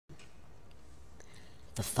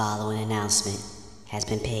The following announcement has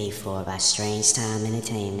been paid for by Strange Time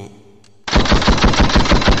Entertainment.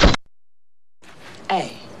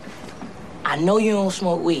 Hey, I know you don't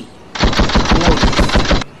smoke weed. I know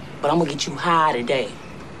this. But I'm gonna get you high today.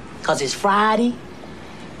 Cause it's Friday,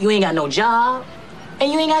 you ain't got no job,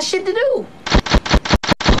 and you ain't got shit to do.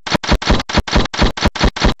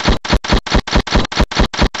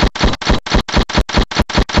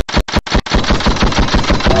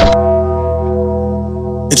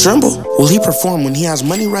 It's Rimble. Will he perform when he has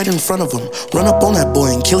money right in front of him? Run up on that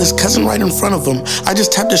boy and kill his cousin right in front of him. I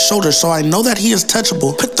just tapped his shoulder so I know that he is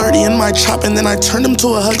touchable. Put 30 in my chop and then I turned him to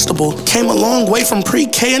a Huxtable. Came a long way from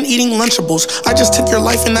pre-K and eating Lunchables. I just took your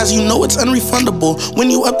life and as you know it's unrefundable. When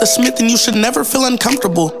you up the Smith then you should never feel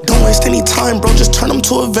uncomfortable. Don't waste any time bro, just turn him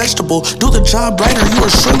to a vegetable. Do the job right or you are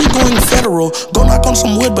surely going federal. Go knock on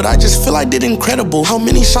some wood but I just feel I did incredible. How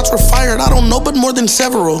many shots were fired? I don't know but more than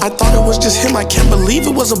several. I thought it was just him, I can't believe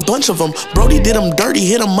it was a bunch of them. Brody did him dirty,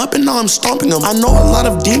 hit him up and now I'm stomping him. I know a lot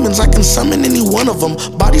of demons, I can summon any one of them.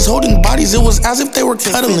 Bodies holding bodies, it was as if they were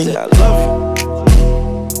cuddling. I love you.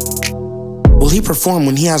 Will he perform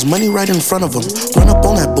when he has money right in front of him? Run up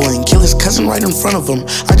on that boy and kill his cousin right in front of him.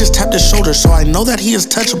 I just tapped his shoulder so I know that he is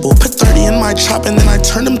touchable. Put 30 in my chop and then I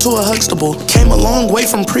turned him to a Huxtable. Came a long way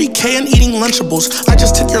from pre-K and eating Lunchables. I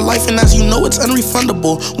just took your life and as you know it's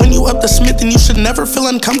unrefundable. When you up the Smith then you should never feel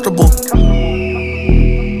uncomfortable.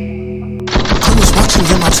 Watching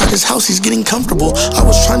him outside his house, he's getting comfortable. I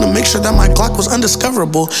was trying to make sure that my Glock was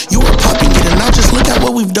undiscoverable. You were popping it and now just look at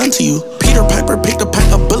what we've done to you. Peter Piper picked a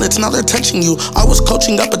pack of bullets, now they're touching you. I was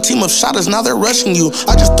coaching up a team of shotters, now they're rushing you.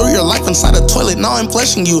 I just threw your life inside a toilet, now I'm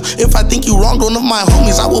fleshing you. If I think you wronged one of my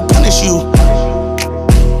homies, I will punish you.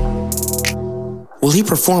 Will he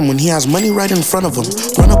perform when he has money right in front of him?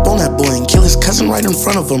 Run up on that boy and kill his cousin right in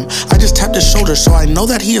front of him. I just tapped his shoulder so I know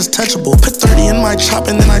that he is touchable. Put 30 in my chop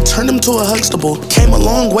and then I turned him to a Huxtable. Came a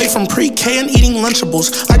long way from pre-K and eating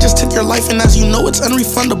Lunchables. I just took your life and as you know it's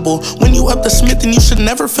unrefundable. When you up the Smith then you should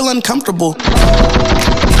never feel uncomfortable.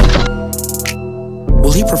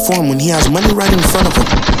 Will he perform when he has money right in front of him?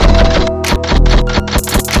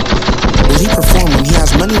 Will he perform when he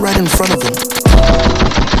has money right in front of him?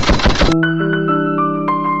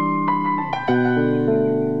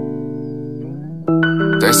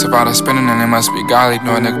 They survived spinning and they must be godly.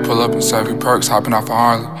 Know a nigga pull up and serve you perks, hopping off a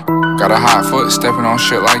Harley. Got a hot foot, stepping on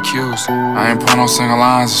shit like cues. I ain't put no single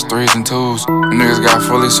lines, it's threes and twos. The niggas got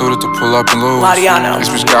fully suited to pull up and lose. This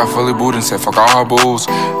bitch got fully booed and said fuck all her booze.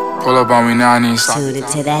 Pull up on me now, I need something. Suited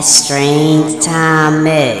to that Strange Time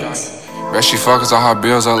mix. Bet she fuckers all her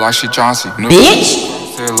bills up like she Chauncey.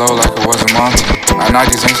 Bitch! Stay low like it wasn't Monty. I know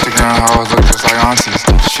these Instagram hoes look just like aunties.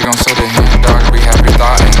 She gon' set her hand dog and be happy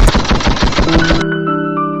thoughtin'.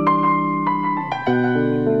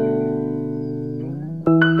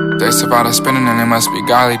 They survived spinning and they must be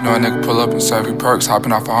godly. Know a nigga pull up and serve you perks,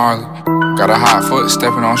 hopping off a Harley. Got a hot foot,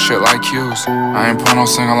 stepping on shit like cues. I ain't put no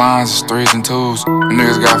single lines, it's threes and twos. The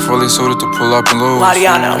niggas got fully suited to pull up and lose.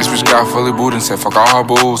 This bitch got fully booed and said fuck all her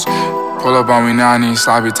booze. Pull up on me now, I need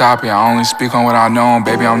sloppy toppy. I only speak on what I know, and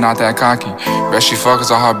baby, I'm not that cocky. Bet she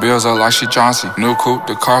fuckers all her bills up like she Chauncey. New coupe,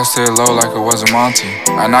 the car stayed low like it wasn't Monty.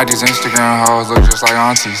 I know these Instagram hoes look just like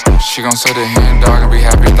aunties. She gon' set her hand dog and be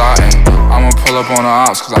happy thoughtin'. I'ma pull up on the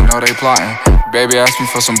ops cause I know they plotting. Baby asked me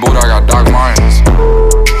for some boot, I got Doc Martens.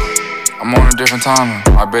 I'm on a different timing.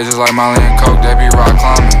 My bitches like Molly and Coke, they be rock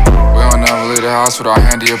climbing. We don't never leave the house without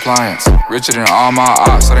handy appliance. Richer than all my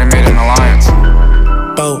ops, so they made an alliance.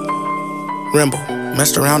 Boat, Rimble,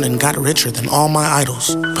 messed around and got richer than all my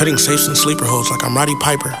idols. Putting safes in sleeper holes like I'm Roddy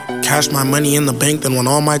Piper. Cashed my money in the bank, then won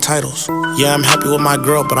all my titles. Yeah, I'm happy with my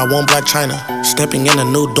girl, but I want Blac Chyna. Stepping in a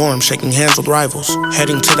new dorm, shaking hands with rivals.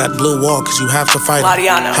 Heading to that blue wall, cause you have to fight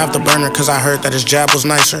her. Have the burner, cause I heard that his jab was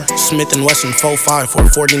nicer. Smith & Wesson 4.5 for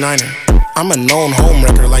a 49er. I'm a known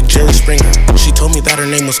homewrecker like Jerry Springer. She told me that her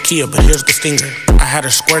name was Kia, but here's the stinger. I had her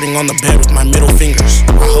squirting on the bed with my middle fingers.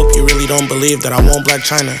 I hope you really don't believe that I want Blac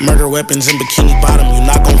Chyna. Murder weapons in Bikini Bottom, you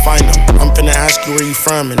not gon' find them. I'm finna ask you where you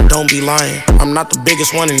from and don't be lying. I'm not the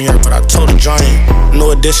biggest one in here, but I told a giant.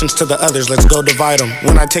 No additions to the others, let's go divide them.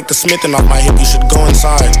 When I take the Smithin' off my hip, you should go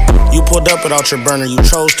inside. You pulled up without your burner, you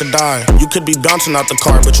chose to die. You could be bouncing out the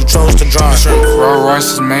car, but you chose to drive. Rolls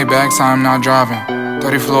Royces, Maybachs, I'm not driving.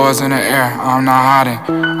 30 floors in the air, I'm not hiding.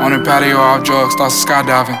 On the patio off drugs, starts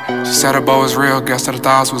skydiving. She said her bow was real, guess that the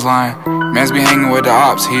thoughts was lying. Mans be hanging with the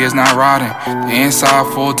ops, he is not riding. The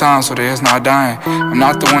inside full time, so they is not dying. I'm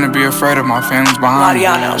not the one to be afraid of, my family's behind me.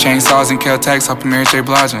 Chainsaws and Kel-Tex, helping Mary J.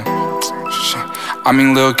 Blige. I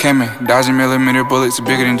mean Lil' Kimmy, dodging millimeter bullets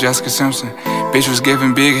bigger than Jessica Simpson. Bitch was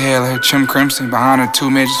giving big head like her Chim Crimson. Behind her 2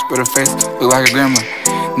 midgets, but her face look like a gremlin.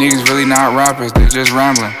 Niggas really not rappers, they just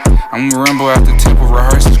rambling. I'ma ramble at the tip of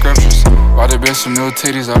rehearsing scriptures. Bought the bitch some new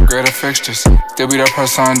titties, upgrade her fixtures. Still beat up her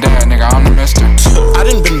son dad, nigga, I'm the mister. I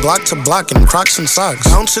done been block to block in Crocs and socks.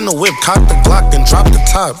 Bounce in the whip, cock the Glock, then drop the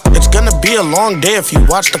top. It's gonna be a long day if you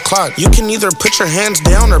watch the clock. You can either put your hands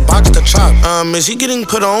down or box the chop. Is he getting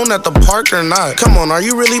put on at the park or not? Come on, are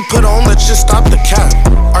you really put on? Let's just stop the cap.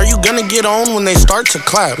 Are you gonna get on when they start to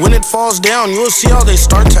clap? When it falls down, you'll see how they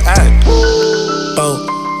start to act. Oh,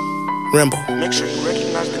 Rimble. Make sure you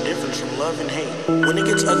recognize the difference from love and hate. When it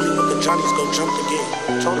gets ugly with the Johnnies, go jump the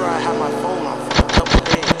gate. Told her I had my phone off for a couple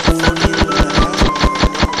days. 48 in the house.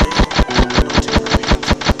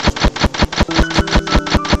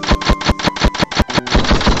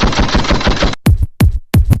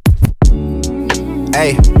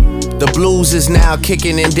 Hey, the blues is now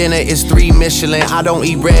kicking and dinner is 3 Michelin. I don't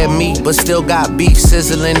eat red meat, but still got beef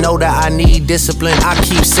sizzling. Know that I need discipline. I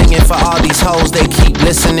keep singing for all these hoes, they keep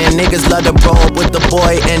listening. Niggas love to bro up with the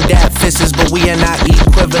boy and dat fisses, but we are not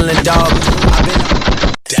equivalent, dog.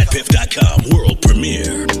 DatPiff.com world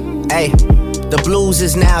premiere. Hey, the blues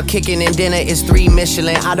is now kicking and dinner is 3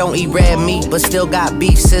 Michelin. I don't eat red meat, but still got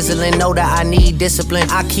beef sizzling. Know that I need discipline.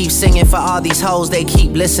 I keep singing for all these hoes, they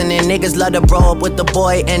keep listening. Niggas love to bro up with the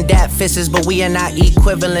boy and dat fisses, but we are not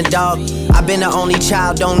equivalent, dog. I've been the only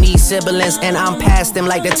child, don't need siblings, and I'm past him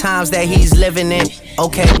like the times that he's living in.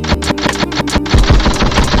 Okay,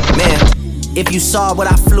 man. If you saw what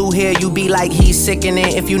I flew here, you be like, he's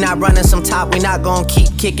sickening. If you not running some top, we not gonna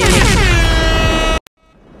keep kicking it.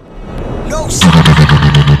 No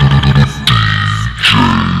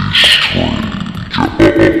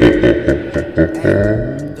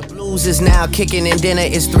The blues is now kicking and dinner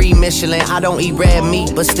is 3 Michelin. I don't eat red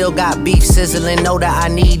meat, but still got beef sizzling. Know that I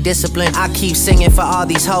need discipline. I keep singing for all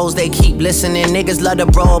these hoes, they keep listening. Niggas love to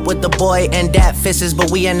bro up with the boy and dat fisses,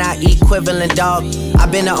 but we are not equivalent, dog.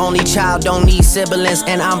 I've been the only child, don't need siblings,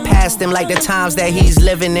 and I'm past him like the times that he's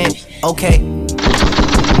living in. Okay,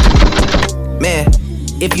 man.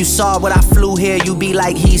 If you saw what I flew here, you be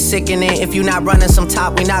like, he's sickening. If you not running some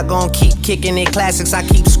top, we not gonna keep kicking it. Classics, I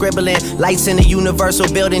keep scribbling. Lights in the universal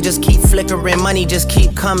building just keep flickering. Money just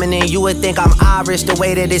keep coming in. You would think I'm Irish the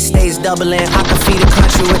way that it stays doubling. I can feed the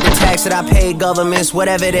country with the tax that I pay governments.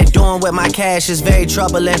 Whatever they're doing with my cash is very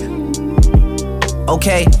troubling.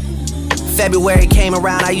 Okay. February came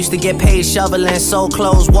around, I used to get paid shoveling. Sold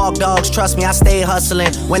clothes, walk dogs, trust me, I stayed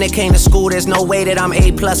hustling. When it came to school, there's no way that I'm A+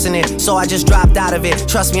 in it, so I just dropped out of it.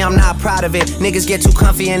 Trust me, I'm not proud of it. Niggas get too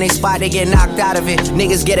comfy in they spot, they get knocked out of it.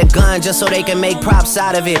 Niggas get a gun just so they can make props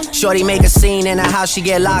out of it. Shorty make a scene in the house, she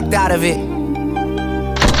get locked out of it.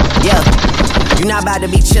 Yeah. You not about to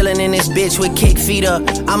be chillin' in this bitch with kick feet up.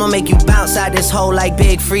 I'ma make you bounce out this hole like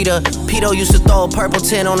Big Frida. Pito used to throw a purple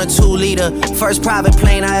 10 on a 2-liter. First private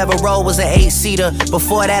plane I ever rode was an 8-seater.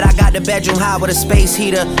 Before that I got the bedroom hot with a space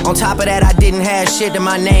heater. On top of that I didn't have shit to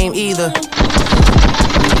my name either.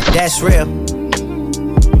 That's real.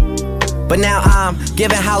 But now I'm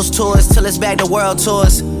giving house tours till it's back to world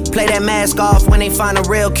tours. Play that mask off when they find a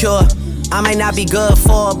real cure. I may not be good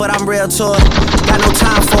for it, but I'm real to it. Got no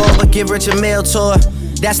time for it, but give Rich a meal to it.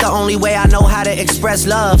 That's the only way I know how to express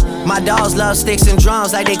love. My dogs love sticks and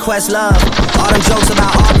drums like they quest love. All them jokes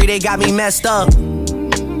about Aubrey, they got me messed up.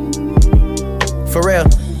 For real.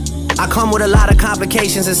 I come with a lot of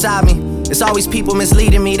complications inside me. It's always people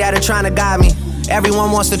misleading me that are trying to guide me.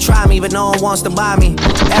 Everyone wants to try me, but no one wants to buy me.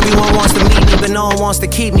 Everyone wants to meet me, but no one wants to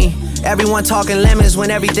keep me. Everyone talking lemons when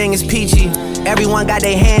everything is peachy. Everyone got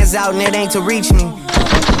their hands out and it ain't to reach me.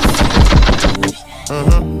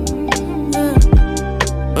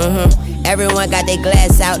 Everyone got their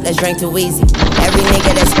glass out, let's drink too easy. Every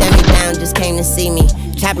nigga that stand me down just came to see me.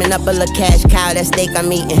 Chopping up a little cash cow, that steak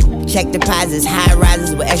I'm eating. Check deposits, high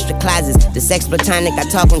rises with extra closets. The sex platonic, I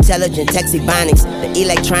talk intelligent, texty bonics. The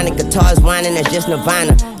electronic guitars whining, that's just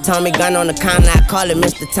Nirvana. Tommy gun on the counter, I call it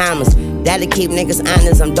Mr. Thomas. That'll keep niggas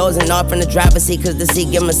honest. I'm dozing off in the driver's seat cause the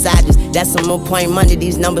seat give massages. That's some more point money,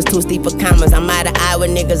 these numbers too steep for commas. I'm out of eye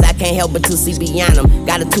with niggas, I can't help but to see beyond them.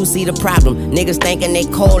 Got a 2-seater problem. Niggas thinking they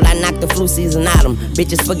cold, I knock the flu season out them.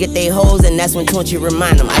 Bitches forget they hoes and that's when Tunchi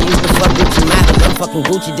remind them. I used to fuck Gucci models, I'm fucking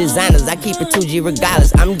Gucci designers. I keep it 2G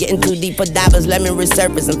regardless. I'm getting too deep for divers, let me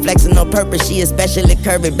resurface. I'm flexing on purpose, she especially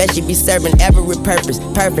curvy. Bet she be serving every purpose.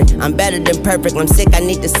 Perfect, I'm better than perfect. I'm sick, I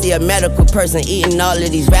need to see a medical person. Eating all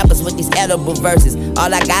of these rappers with these edible verses.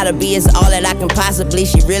 All I gotta be is all that I can possibly.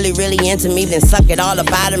 She really, really into me, then suck it all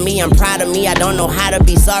up out of me. I'm proud of me, I don't know how to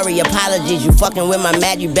be sorry, apologies. You fucking with my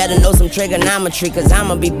mat, you better know some trigonometry. Cause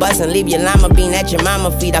I'ma be bustin', leave your llama bean at your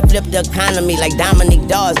mama feet. I flip the economy like Dominique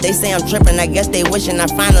Dawes. They say I'm trippin', I guess they wishing I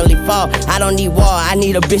finally fall. I don't need war, I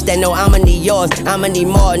need a bitch that know I'ma need yours. I'ma need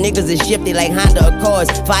more, niggas is shifty like Honda Accords.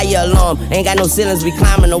 Fire alarm, ain't got no ceilings, we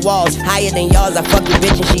climbing the walls. Higher than yours, I fuck your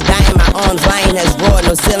bitch and she die in my arms. Lion has roared,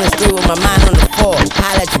 no ceilings through with my mind on the floor.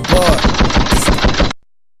 Holla at your board.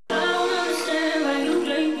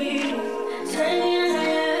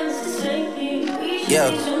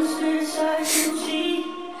 Yeah.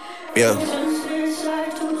 Yeah.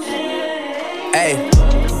 Hey.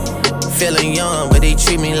 Feeling young, but they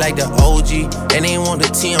treat me like the OG. And they want the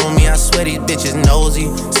T on me, I swear these bitches nosy.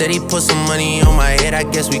 Said he put some money on my head, I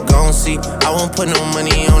guess we gon' see. I won't put no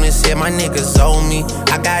money on his head, my niggas owe me.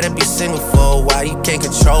 I gotta be single for a while, you can't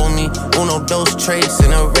control me. Uno, dos, trace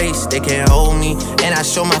in a race, they can't hold me. And I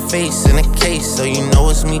show my face in a case, so you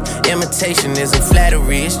know it's me. Imitation isn't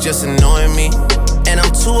flattery, it's just annoying me. And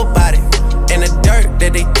I'm too about it. And the dirt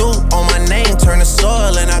that they threw on my name turned to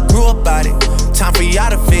soil, and I grew about it. Time for y'all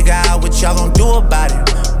to figure out what y'all gon' do about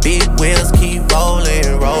it. Big wheels keep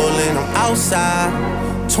rolling, rolling. I'm outside,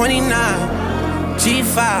 29,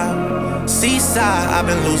 G5, seaside. I've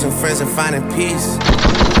been losing friends and finding peace.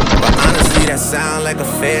 But honestly, that sound like a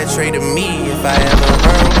fair trade to me. If I ever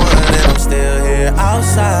heard one, then I'm still here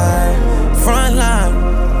outside. Front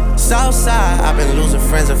line, south side. I've been losing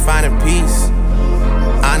friends and finding peace.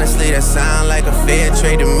 Honestly, that sound like a fair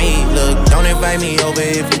trade to me. Look, don't invite me over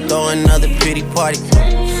if you throw another pity party.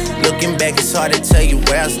 Looking back, it's hard to tell you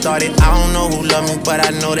where I started. I don't know who loved me, but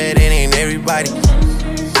I know that it ain't everybody.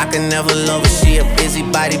 I can never love her, she a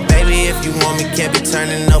busybody. Baby, if you want me, can't be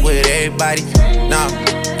turning up with everybody. Nah,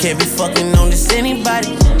 can't be fucking on this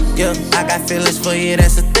anybody. Yeah, I got feelings for you,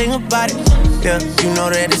 that's the thing about it. Yeah, you know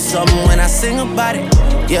that it's something when I sing about it.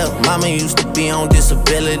 Yeah, mama used to be on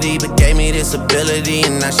disability, but gave me this ability.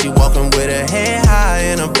 And now she walking with her head high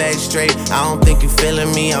and her back straight. I don't think you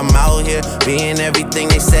feeling me, I'm out here being everything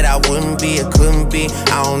they said I wouldn't be or couldn't be.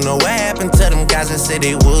 I don't know what happened to them guys that said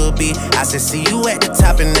they would be. I said see you at the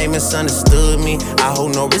top and they misunderstood me. I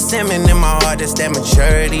hold no resentment in my heart, that's that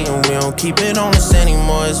maturity. And we don't keep it on us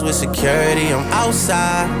anymore, it's with security. I'm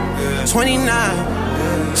outside, 29,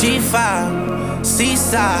 G5,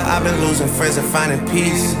 seaside. I've been losing friends and finding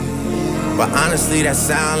peace. But honestly, that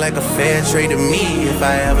sound like a fair trade to me. If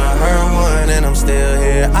I ever heard one, and I'm still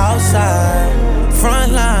here outside.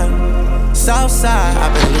 Front line, south side.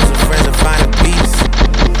 I've been losing friends and finding peace.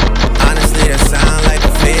 Honestly, that sound like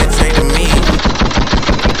a fair trade to me.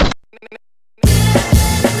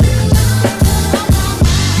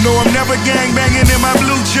 No, I'm never gangbanging in my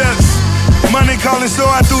blue chucks. Money calling, so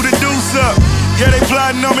I threw the deuce up. Yeah, they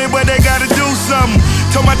plotting on me, but they gotta do something.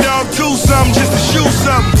 Told my dog to something just to shoot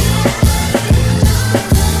something.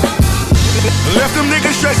 Left them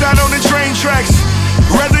niggas stressed out on the train tracks.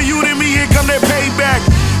 Rather you than me, here come that payback.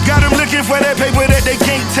 Got them looking for that paper that they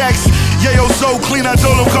can't tax. Yeah, yo, so clean, I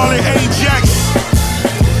told them call it Ajax.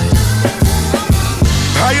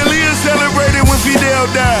 Hialeah celebrated when Fidel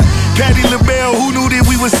died. Patti LaBelle, who knew that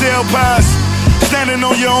we would sell pies? Standing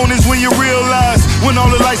on your own is when you realize. When all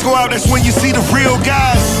the lights go out, that's when you see the real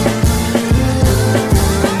guys.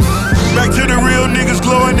 Back to the real niggas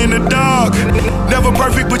glowing in the dark. Never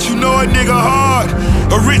perfect, but you know a nigga hard.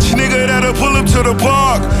 A rich nigga that'll pull up to the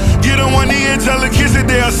park. Get on one knee and tell the kids that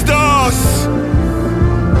they are stars.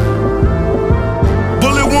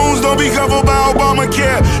 Bullet wounds don't be covered by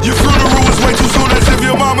Obamacare. Your funeral was way too soon, as if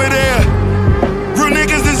your mama there. Real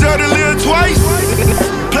niggas deserve to live twice.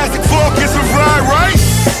 Plastic fork and some fried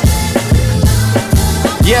rice.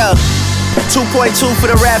 Yeah, 2.2 for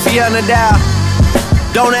the Raffiana Dow.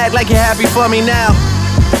 Don't act like you're happy for me now.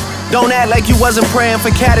 Don't act like you wasn't praying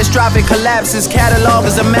for catastrophic collapses. Catalog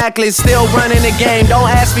is immaculate, still running the game. Don't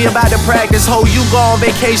ask me about the practice. Ho, you go on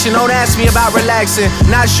vacation, don't ask me about relaxing.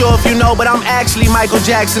 Not sure if you know, but I'm actually Michael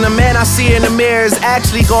Jackson. The man I see in the mirror is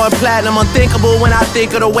actually going platinum. Unthinkable when I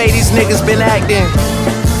think of the way these niggas been acting.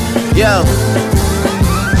 Yeah.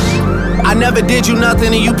 I never did you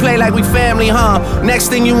nothing and you play like we family, huh? Next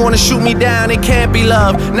thing you wanna shoot me down, it can't be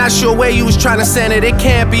love. Not sure where you was trying to send it, it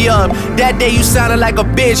can't be up. That day you sounded like a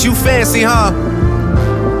bitch, you fancy, huh?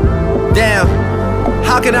 Damn,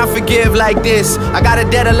 how can I forgive like this? I gotta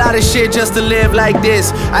debt a lot of shit just to live like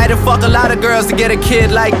this. I had to fuck a lot of girls to get a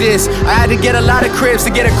kid like this. I had to get a lot of cribs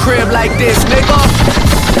to get a crib like this, nigga.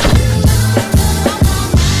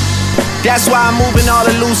 That's why I'm moving all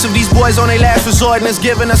elusive. These boys on their last resort and it's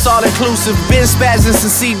giving us all inclusive. Been spazzing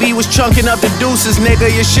since CB was chunking up the deuces, nigga.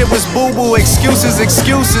 Your shit was boo-boo, excuses,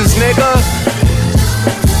 nigga.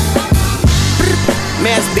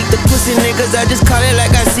 Man, I speak the pussy niggas, I just call it like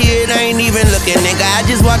I see it, I ain't even looking, nigga. I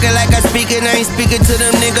just walk it like I speak it, I ain't speaking to them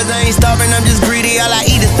niggas. I ain't starving, I'm just greedy, all I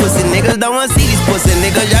eat is pussy niggas. Don't wanna see these pussy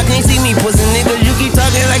niggas, y'all can't see me pussy niggas. You keep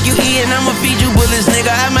talking like you eating, I'ma feed you bullets, nigga.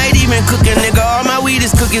 I might even cook a nigga, all my weed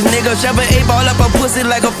is cookies, nigga. Shove an 8-ball up a pussy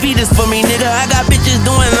like a fetus for me, nigga. I got bitches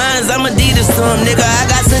doing lines, I'm Adidas to them, nigga. I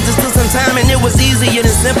got sentenced to some time and it was easier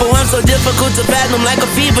than simple. I'm so difficult to fathom like a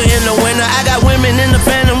fever in the winter. I got women in the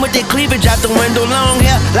phantom with their cleavage out the window. Long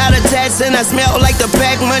hair, lot of tats, and I smell like the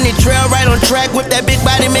pack money trail. Right on track with that big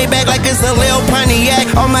body made back like it's a Lil Pontiac.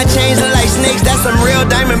 All my chains are like snakes, that's some real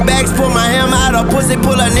diamond backs. Pull my hammer out of pussy,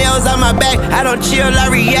 pull her nails out my back. I don't chill, I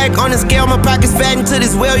react. On the scale, my pockets fat into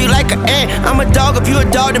this well, you like an ant. I'm a dog, if you a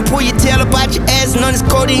dog, then pull your tail up out your ass. And on this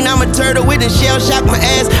codeine, I'm a turtle with a shell shock my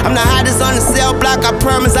ass. I'm the hottest on the cell block, I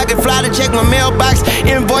promise I can fly to check my mailbox.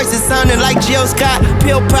 Invoices sounding like Jill Scott.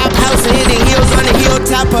 Pill pop, house and hitting heels on the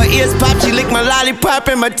hilltop. Her ears pop, she lick my lollipop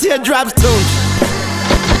and my teardrops too.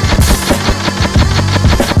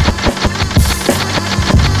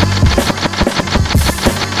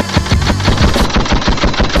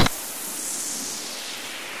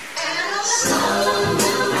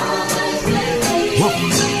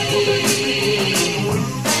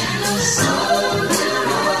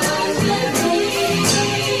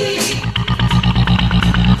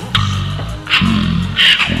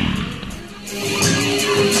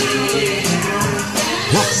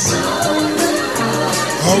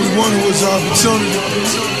 All we wanted was opportunity.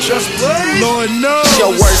 Just play. Lord knows. It's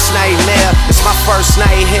your worst nightmare. It's my first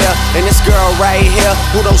night here. And this girl right here,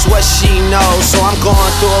 who knows what she knows? So I'm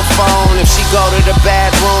going through her phone. If she go to the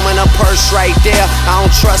bathroom and her purse right there, I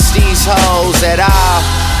don't trust these hoes at all.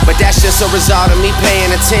 But that's just a result of me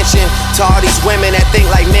paying attention to all these women that think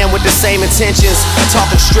like men with the same intentions.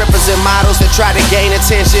 Talking strippers and models that try to gain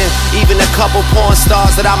attention. Even a couple porn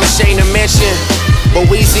stars that I'm ashamed to mention. But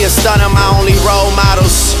Weezy and Stunner my only role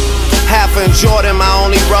models. Halfer and Jordan my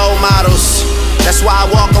only role models. That's why I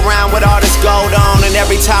walk around with all this gold on. And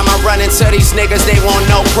every time I run into these niggas, they want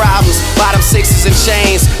no problems. Bottom sixes and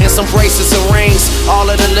chains, and some bracelets and rings. All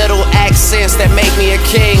of the little accents that make me a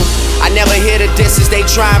king. I never hear the disses they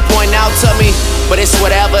try and point out to me. But it's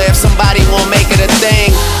whatever if somebody won't make it a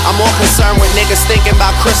thing. I'm more concerned with niggas thinking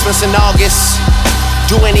about Christmas in August.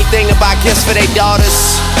 Do anything to buy gifts for their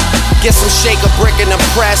daughters. Get some shake a brick in the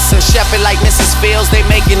press and chef it like Mrs. Fields, they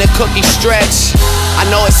making the cookie stretch. I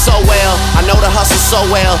know it so well, I know the hustle so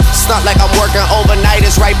well. It's not like I'm working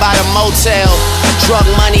overnighters right by the motel. Drug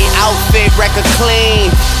money, outfit, record clean.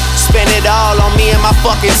 Spend it all on me and my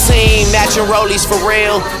fucking team. Matching rollies for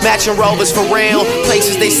real, matching rovers for real.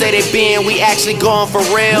 Places they say they been, we actually going for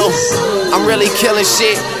real. I'm really killing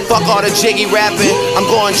shit, fuck all the jiggy rapping. I'm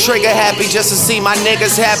going trigger happy just to see my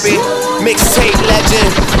niggas happy. Mixtape legend,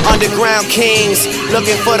 underground kings.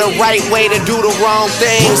 Looking for the right way to do the wrong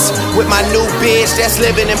things. With my new bitch that's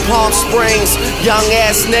living in Palm Springs. Young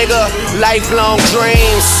ass nigga, lifelong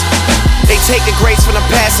dreams. They take the greats from the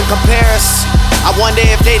past and compare us. I wonder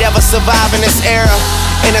if they'd ever survive in this era.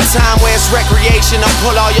 In a time where it's recreation, I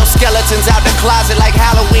pull all your skeletons out the closet like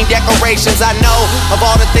Halloween decorations. I know of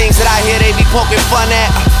all the things that I hear they be poking fun at.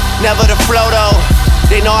 Never the flow though,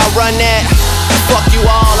 they know I run that. Fuck you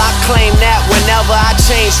all, I claim that whenever I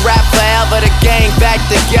change rap forever, the gang back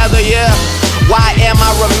together, yeah. Why am I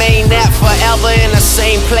remain that forever in the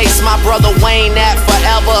same place my brother Wayne at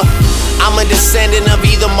forever? I'm a descendant of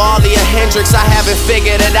either Marley or Hendrix. I haven't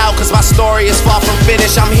figured it out cause my story is far from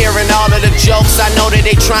finished. I'm hearing all of the jokes, I know that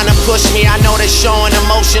they trying to push me. I know that showing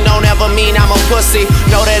emotion don't ever mean I'm a pussy.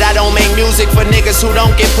 Know that I don't make music for niggas who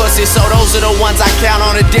don't get pussy. So those are the ones I count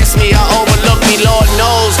on to diss me or overlook me. Lord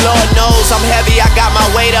knows I'm heavy, I got my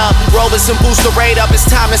weight up. Robinson boost the rate up, it's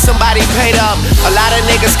time that somebody paid up. A lot of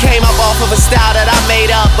niggas came up off of a style that I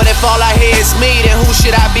made up. But if all I hear is me, then who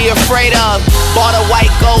should I be afraid of? Bought a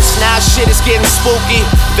white ghost, now shit is getting spooky.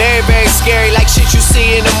 Very, very scary, like shit you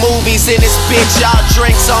see in the movies. In this bitch, y'all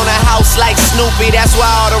drinks on a house like Snoopy. That's why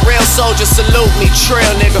all the real soldiers salute me. Trill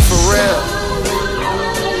nigga for real.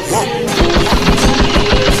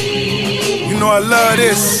 You know I love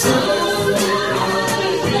this.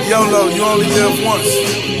 YOLO, you only live once.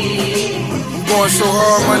 I'm going so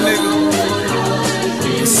hard, my nigga.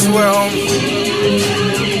 I swear,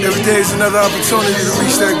 homie. Every day is another opportunity to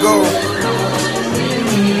reach that goal.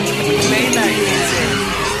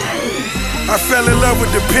 I fell in love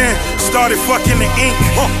with the pen, started fucking the ink.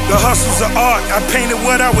 The hustle's an art, I painted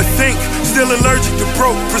what I would think. Still allergic to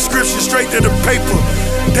broke, prescription straight to the paper.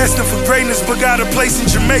 Destined for greatness, but got a place in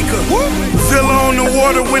Jamaica. Villa on the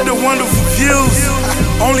water with the wonderful views.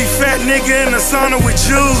 Only fat nigga in the sauna with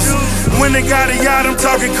Jews. When they got a yacht, I'm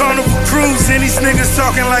talking Carnival Cruise. And these niggas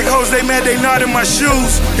talking like hoes, they mad they not in my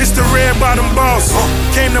shoes. It's the red bottom boss,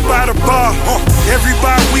 came to buy the bar. Every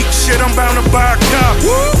bi-week shit, I'm bound to buy a car.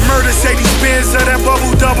 Murder say these Benz of that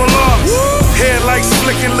bubble double R. Headlights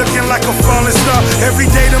flicking, looking like a falling star. Every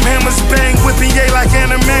day them hammers bang, whipping yay like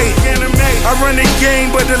anime. I run the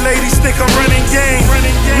game, but the ladies think I'm running game.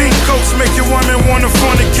 Mink coats make your woman wanna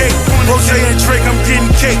fornicate. Rose and Drake, I'm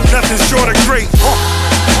getting cake, nothing short of great.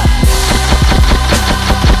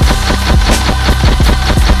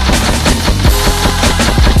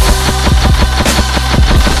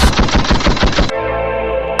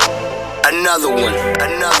 Another one.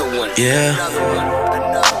 Yeah.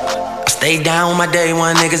 I stay down with my day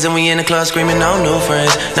one niggas and we in the club screaming no new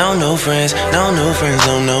friends, no new friends, no new friends,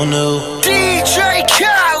 no new. DJ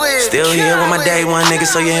Khaled. Still here with my day one niggas,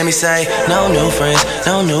 so you hear me say no new friends,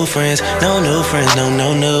 no new friends, no new friends, no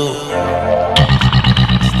new.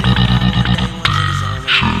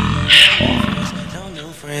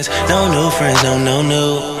 No new friends, no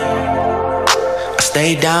new. I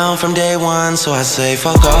stay down from day one, so I say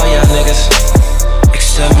fuck all y'all niggas,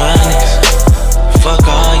 except my niggas. Fuck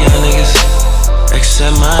all y'all niggas,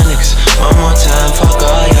 except my niggas. One more time, fuck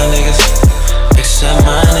all y'all niggas, except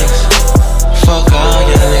my niggas. Fuck all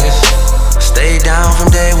y'all niggas. Stay down from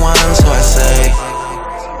day one, so I say.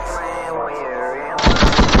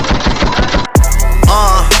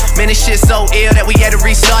 Man, this shit so ill that we had to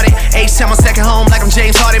restart it. H-time on second home like I'm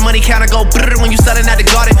James Harden. Money counter go brrr when you starting out the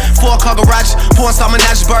garden. 4-car garage, porn star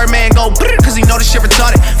menage, Birdman go brrr cause he know this shit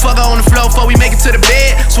retarded. Fuck her on the floor before we make it to the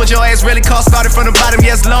bed. Switch your ass really cost, started from the bottom,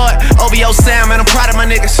 yes lord. OVO Sam, man, I'm proud of my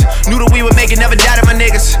niggas. Knew that we would make it, never doubted my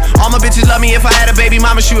niggas. All my bitches love me, if I had a baby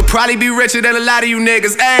mama, she would probably be richer than a lot of you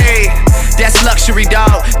niggas. Ayy, that's luxury,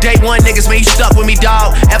 dog. Day one niggas, man, you stuck with me,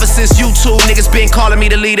 dog. Ever since YouTube, niggas been calling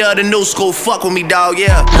me the leader of the new school. Fuck with me, dog,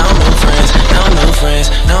 yeah. No new friends, no new friends,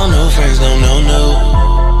 no new friends, no new.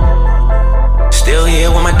 Still here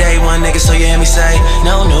with my day one niggas, so you hear me say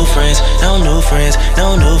no new friends, no new friends,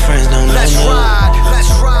 no new friends, no new. Let's ride.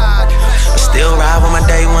 I still ride with my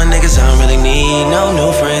day one niggas, I don't really need no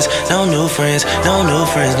new friends, no new friends, no new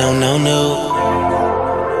friends, no new.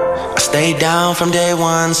 I stay down from day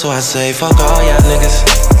one, so I say fuck all y'all niggas,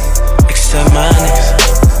 except my niggas.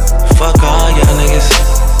 Fuck all y'all niggas,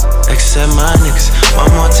 except my niggas. One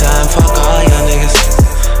more time, fuck all y'all niggas,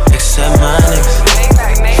 except my niggas.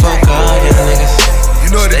 Fuck all y'all niggas.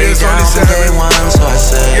 You know what it is on this side, day one, so I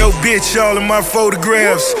say. Yo, bitch, all in my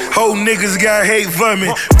photographs. Whole niggas got hate for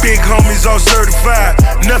me. Big homies all certified.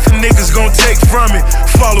 Nothing niggas gon' take from it.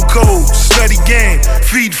 Follow code, study game,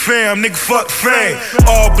 feed fam, nigga fuck fame.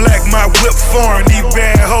 All black, my whip foreign. These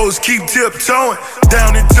bad hoes keep tiptoeing.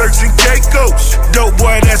 Down in Turks and Caicos. Dope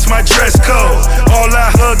boy, that's my dress code. All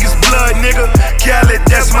I hug is blood, nigga. Khaled,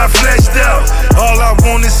 that's my fleshed out. All I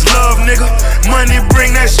want is love, nigga. Money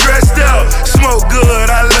bring that stressed out. Smoke good,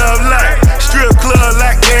 I love life. Strip club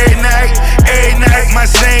like every night. My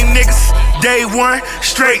same niggas. Day one,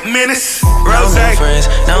 straight menace. Rose. No new friends,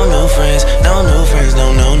 no new friends, no new friends,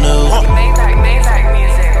 no new.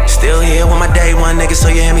 Still here with my day one niggas, so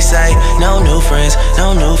you hear me say no new friends,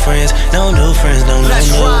 no new friends, no new friends, no new. Let's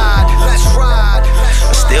ride.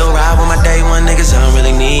 I still ride with my day one niggas, I don't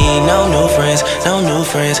really need no new friends, no new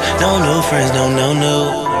friends, no new friends, no new.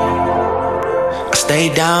 I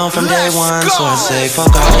stay down from day one, so I say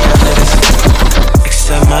fuck all y'all niggas,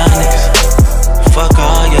 except my niggas. Fuck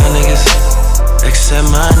all y'all niggas,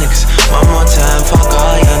 except my niggas. One more time, fuck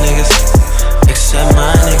all y'all niggas, except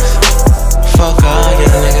my niggas. Fuck all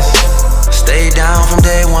y'all niggas. Stay down from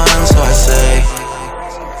day one, so I say.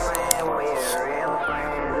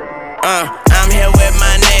 I'm here with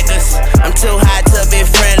my niggas. I'm too hot to be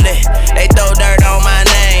friendly. They throw dirt on my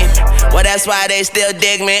name. Well, that's why they still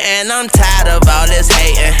dig me, and I'm tired of all this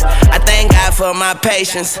hating. I thank God for my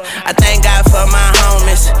patience. I thank God for my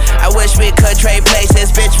homies. I wish we could trade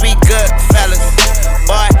places, bitch, we good fellas.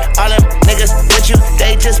 Boy, all them niggas with you,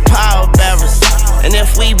 they just pallbearers. And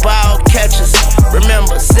if we ball catchers,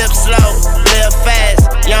 remember, sip slow, live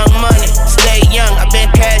fast, young money, stay young. I've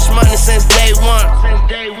been cash money since day one.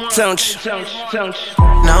 Don't you?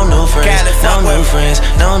 No new friends, no new friends,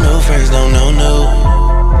 no new friends, no new.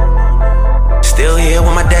 Still here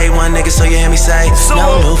with my day one niggas, so you hear me say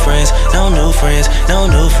no new friends, no new friends, no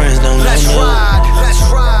new friends, no new. Let's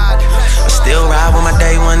ride. I Still ride with my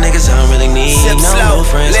day one niggas, I don't really need Sip no slow, new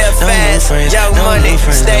friends. live No new fast, friends. young No money, new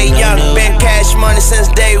friends. stay No young, new. been cash money since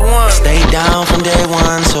day one. Stay down from day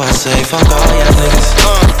one, so I say fuck all y'all niggas,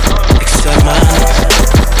 except my niggas.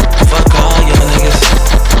 Fuck all y'all niggas,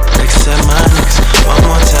 except my niggas. One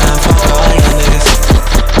more time, fuck all y'all niggas,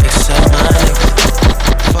 except my niggas.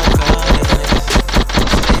 Fuck all y'all niggas.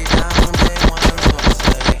 Stay down from day one, so I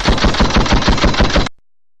say.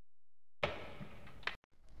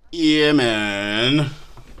 Yeah, man.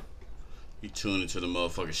 You tune into the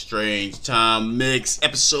motherfucking Strange Time Mix,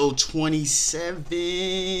 episode 27.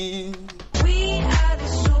 We are the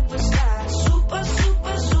superstars,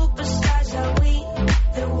 superstars. Are we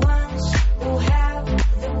the ones who have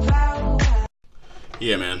the power?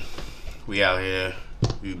 Yeah, man. We out here.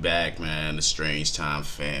 We back, man. The Strange Time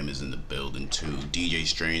fam is in the building too. DJ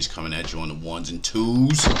Strange coming at you on the ones and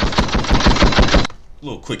twos. A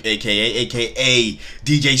little quick aka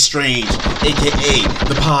DJ Strange, aka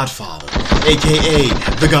the Podfather, aka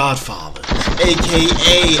the Godfather,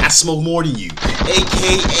 aka I smoke more than you,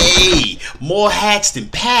 aka more hats than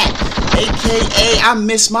Pat, aka I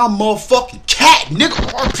miss my motherfucking cat, nigga.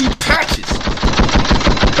 RP Patches.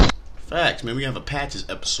 Facts, man. We have a Patches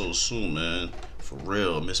episode soon, man. For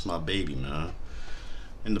real, miss my baby, man.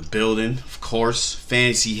 In the building, of course,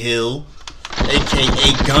 Fancy Hill,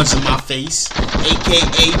 aka Guns in My Face,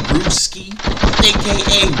 aka Brewski,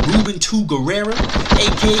 aka Ruben 2 Guerrera,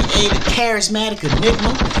 aka the Charismatic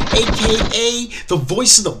Enigma, aka the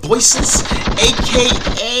Voice of the Voiceless,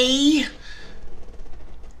 aka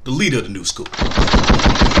the leader of the new school.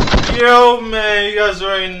 Yo, man, you guys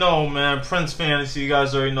already know, man. Prince Fantasy, you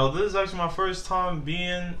guys already know. This is actually my first time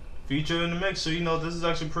being featured in the mix, so you know this is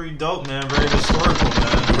actually pretty dope, man. Very historical,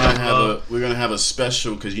 man. We're gonna have a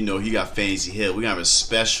special, because you know he got Fancy Hill. We're gonna have a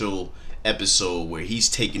special episode where he's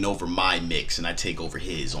taking over my mix and I take over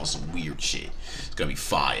his on some weird shit. It's gonna be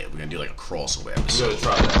fire. We're gonna do like a crossover episode. We're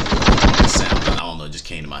gonna try that. Sound, I don't know, it just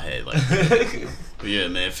came to my head. Like, but yeah,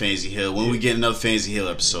 man, Fancy Hill. When we get another Fancy Hill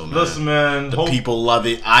episode, man. Listen, man. The people love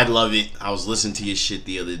it. I love it. I was listening to your shit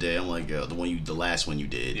the other day. I'm like, yo, the last one you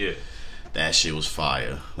did. Yeah. That shit was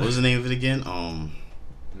fire. What was the name of it again?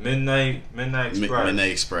 Midnight Express.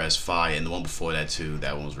 Midnight Express, fire. And the one before that too,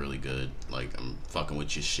 that one was really good. Like, I'm fucking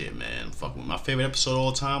with your shit, man. I'm fucking with my favorite episode of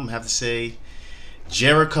all time. I have to say,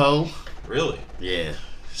 Jericho. Really? Yeah.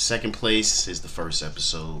 Second place is the first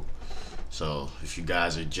episode. So if you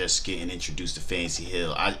guys are just getting introduced to Fancy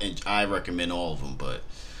Hill, I recommend all of them. But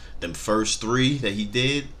them first three that he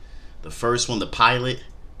did, the first one, the pilot,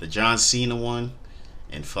 the John Cena one,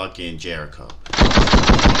 and fucking Jericho.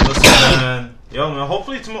 Listen, man. Yo, man.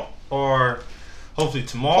 Hopefully tomorrow. Hopefully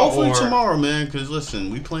tomorrow, man. Because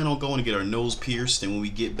listen, we plan on going to get our nose pierced, and when we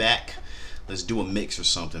get back, let's do a mix or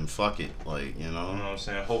something. Fuck it, like you know. You know what I'm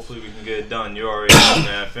saying? Hopefully we can get it done. You already know,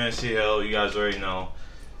 man. Fancy Hill, you guys already know.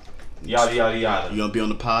 Yada yada yada. You gonna be on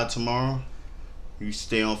the pod tomorrow? You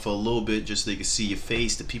stay on for a little bit just so they can see your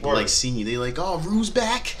face. The people like seeing you. They like, oh, Rue's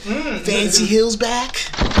back. Fancy Hill's back.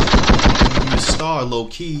 You're a star, low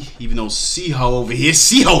key. Even though C-Ho over here,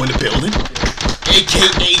 C-Ho in the building.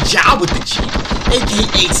 AKA Ja with the G.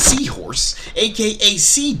 AKA Seahorse. AKA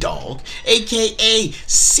Sea Dog. AKA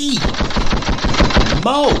C.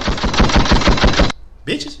 Mo.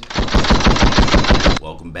 Bitches.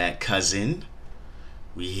 Welcome back, cousin.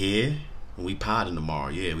 We here. And we podding tomorrow.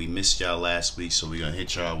 Yeah, we missed y'all last week, so we're gonna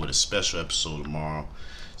hit y'all with a special episode tomorrow.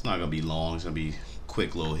 It's not gonna be long. It's gonna be a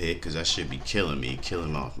quick little hit because that shit be killing me,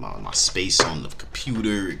 killing my space on the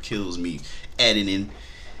computer. It kills me editing.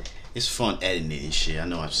 It's fun editing and shit. I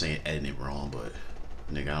know I'm saying editing wrong, but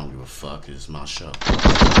nigga, I don't give a fuck. It's my show.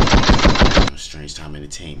 Strange Time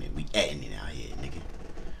Entertainment. We editing out here, nigga.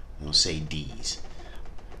 We don't say D's.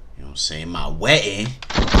 You know what I'm saying? My wedding.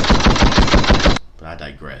 But I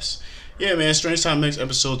digress. Yeah, man, Strange Time Mix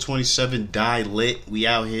episode 27, Die Lit. We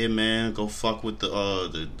out here, man. Go fuck with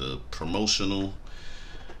the promotional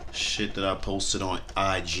shit that I posted on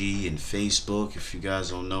IG and Facebook. If you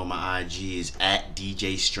guys don't know, my IG is at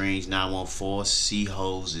DJ Strange 914.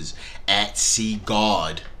 C-Hose is at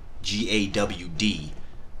CGawd, GAWD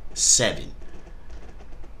 7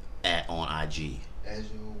 on IG. As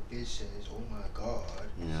your bitch says, oh my God.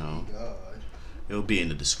 You know. God. It'll be in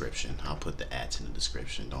the description. I'll put the ads in the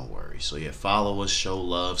description. Don't worry. So yeah, follow us, show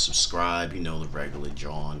love, subscribe. You know the regular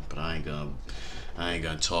John. But I ain't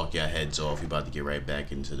gonna talk your heads off. We about to get right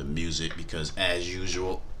back into the music because as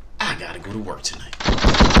usual, I gotta go to work tonight.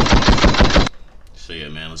 So yeah,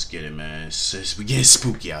 man, let's get it, man. We getting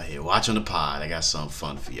spooky out here. Watch on the pod. I got something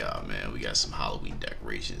fun for y'all, man. We got some Halloween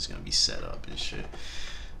decorations gonna be set up and shit.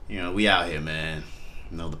 You know, we out here, man.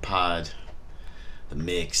 You know the pod, the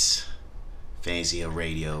mix. Fancy Hill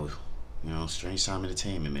Radio. You know, Strange Time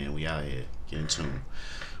Entertainment, man. We out here. Get in tune.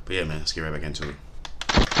 But yeah, man, let's get right back into it.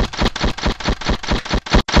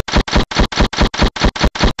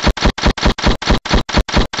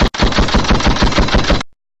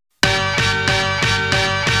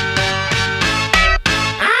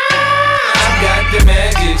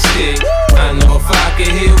 I know if I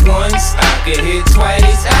could hit once, I could hit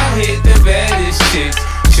twice. I hit the baddest chicks.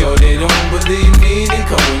 Sure they don't believe me, then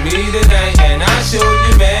come with me tonight and I'll show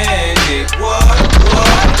you magic. What?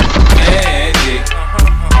 Magic.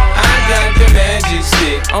 I got the magic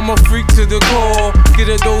stick. I'm a freak to the core. Get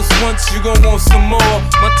a dose once, you gon' want some more.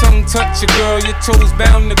 My tongue touch your girl, your toes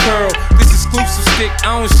bound to curl. This exclusive stick,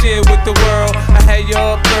 I don't share with the world. I had you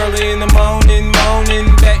up early in the morning,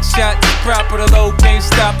 back shot proper, the low can't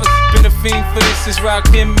stop us. Been a fiend for this, is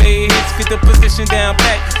rockin' made hits. Get the position down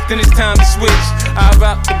pat, then it's time to switch. I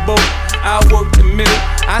rock the boat, I work the middle,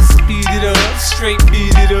 I speed it up, straight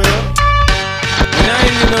beat it up. When I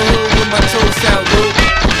ain't in the hood with my toes out low,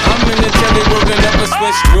 I'm in the telly working up a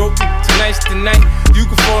sweat stroke. Tonight's the night, you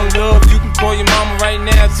can fall in love. You can call your mama right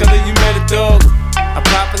now, tell her you met a dog. I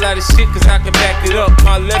pop a lot of shit cause I can back it up.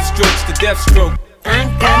 My left stroke's the death stroke. I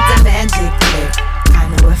got the magic trick. I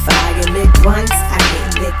know if I get licked once, I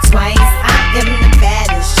get licked twice. I am the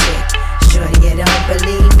baddest chick. Shorty, you don't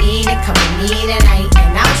believe me, then come with me tonight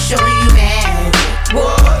and I'll show you magic.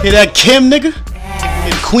 What? Hear that Kim, nigga?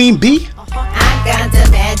 And Queen B? I got the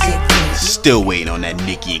magic trick. Still waiting on that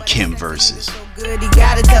Nicki and Kim verses. Good, he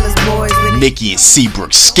gotta tell his boys when Nicki and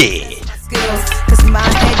Seabrook scared. skills. Cause my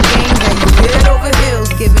head game got you head over heels.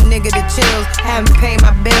 Give a nigga the chills, haven't paid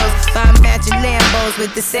my bills. Buy matching Lambos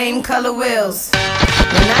with the same color wheels.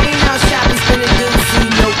 When I ain't out shopping, spending Doozy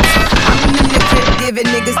notes. I'm in the crib giving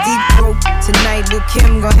niggas deep throat. Tonight, Lil'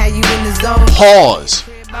 Kim gon' have you in the zone. Pause.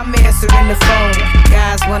 I'm answering the phone.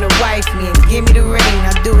 Guys wanna wife me and give me the ring.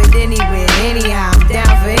 I do it anywhere, anyhow. I'm down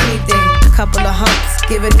for anything. Couple of humps,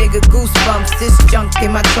 give a nigga goosebumps. This junk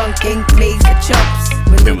in my trunk ain't made for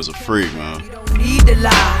chumps. Kim was a freak, man. Need to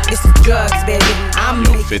lie, it's the drugs, baby. I'm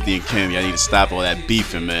Yo, 50 and Kim, y'all need to stop all that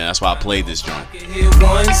beefing, man. That's why I played this joint. Hit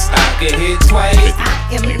once, I can hit twice.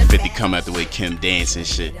 50 come out the way Kim dance and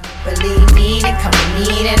shit. Believe me, then come with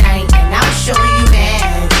me tonight, and I'll show you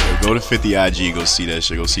magic. Go to 50 IG, go see that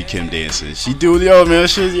shit. Go see Kim dancing. She do, yo, man.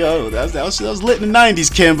 Shit, yo, that was lit in the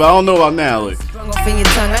 90s, Kim, but I don't know about now. Like, Sprung off in your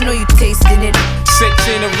tongue, I know you tasting it. Sex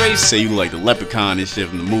in a race. Say you like the leprechaun and shit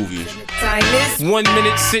from the movie. 1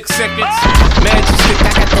 minute, 6 seconds. Magic stick.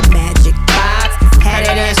 I got the magic vibes. Had it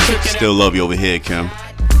ass chicken. Still love you over here, Kim.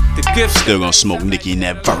 The gift. Still gonna smoke Nicki in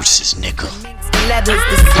that verses, nigga.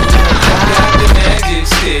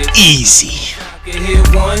 Easy. I can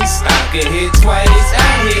hit once, I can hit twice.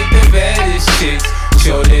 I hit the baddest chicks.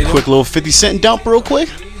 Show that Quick little 50 Cent dump real quick.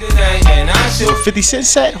 tonight and I show Little 50 Cent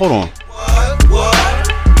set? Hold on. what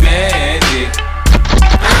magic.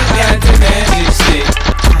 I got the magic stick.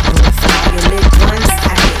 I get lit once,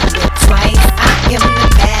 I get lit twice. I am the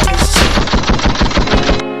baddest chick.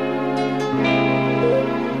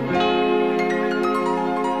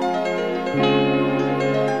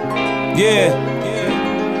 Yeah.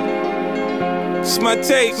 It's my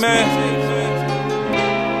tape, man.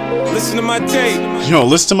 Listen to my tape. Yo,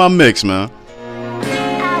 listen to my mix, man.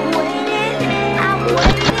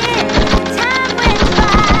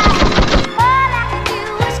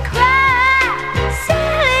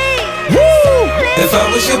 If I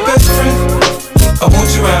was your best friend, I want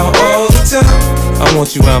you around all the time. I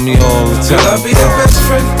want you around me all the time. Girl, I'll be your best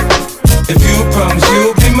friend. If you promise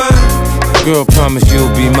you'll be mine. Girl, promise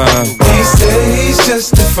you'll be mine. He said he's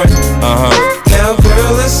just a friend. Now,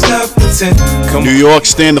 girl, let's not pretend. Come New York,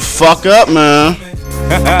 stand the fuck up, man.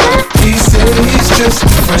 He said he's just a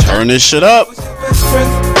friend. Turn this shit up. Best friend.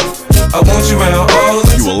 I want you around all the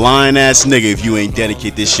time. You a lying ass nigga if you ain't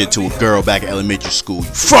dedicate this shit to a girl back at elementary school.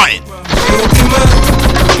 You frontin'. You'll be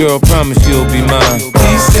mine. Girl, promise you'll be mine.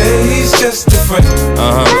 He said he's just a friend.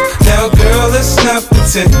 Now, girl, let's not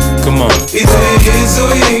pretend. Come on. Either he is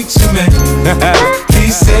or he ain't your man. He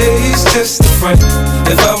said he's just a friend.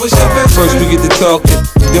 If I was your best friend. First we get to talking,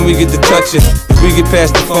 then we get to touching. If we get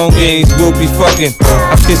past the phone games, we'll be fucking.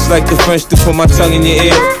 I kiss like the French to put my tongue in your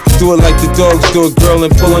ear. Do it like the dogs do it, girl,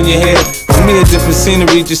 and pull on your hair. To me, a different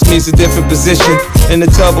scenery just means a different position. In the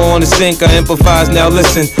tub or on the sink, I improvise, now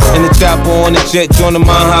listen. In the chopper on the jet, join the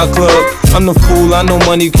Mile High Club. I'm the fool, I know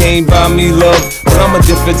money can't buy me love, but I'm a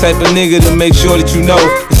different type of nigga to make sure that you know.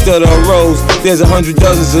 Instead of a rose, there's 100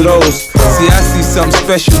 dozens of those. See, I see something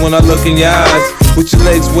special when I look in your eyes. With your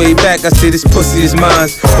legs way back, I say this pussy is mine.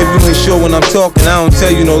 If you ain't sure when I'm talking, I don't tell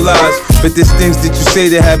you no lies. But there's things that you say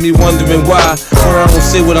that have me wondering why. When I don't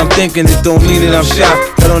say what I'm thinking, it don't mean that I'm shy.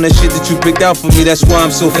 Got on that shit that you picked out for me, that's why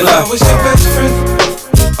I'm so fly. If I was your best friend,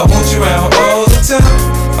 I want you around all the time.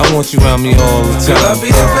 I want you around me all the time. Girl, I'll be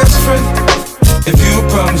your best friend. If you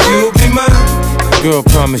promise you'll be mine. Girl,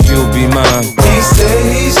 promise you'll be mine. He said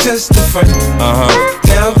he's just a friend.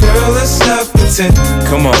 Now, girl, let's not pretend.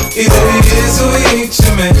 Come on. Either he is or he ain't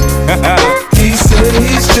your man. He said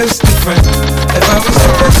he's just a friend. If I was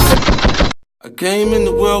your best friend. I came in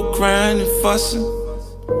the world crying and fussing.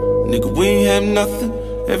 Nigga, we ain't have nothing.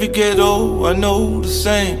 Every ghetto, I know the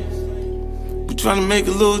same. We tryna make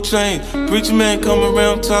a little change. Preacher man come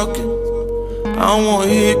around talking. I don't wanna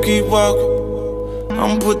hear it, keep walking.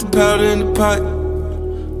 I'ma put the powder in the pot.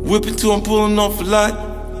 Whip it till I'm pulling off a lot.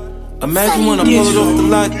 Imagine when I pull it off the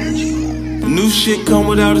lot. The new shit come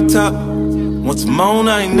without a top. Once I'm on,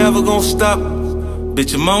 I ain't never gonna stop.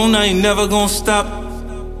 Bitch, I'm on, I ain't never gonna stop.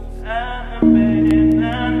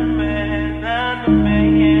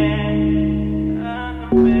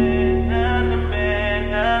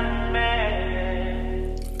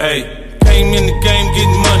 Hey, came in the game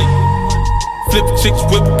getting money. Flip chicks,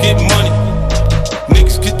 whip, get money.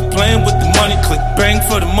 Niggas get to playing with the money. Click bang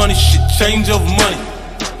for the money, shit change over money.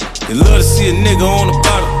 They love to see a nigga on the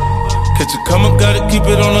bottom. Catch a come up, gotta keep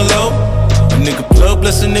it on the low. A nigga plug,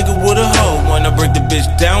 bless a nigga with a hoe. Wanna break the bitch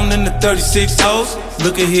down in the 36 hoes.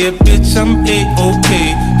 Look at here, bitch, I'm A-OK.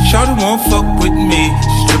 Shawty won't fuck with me.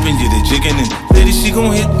 She stripping, get it jigging, and lady, she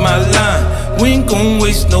gon' hit my line. We ain't gon'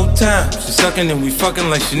 waste no time. She sucking and we fucking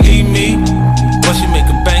like she need me. But she make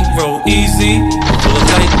a bankroll easy. Pull a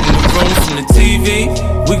light in the room from the TV.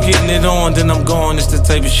 We getting it on, then I'm gone. It's the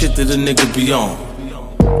type of shit that a nigga be on.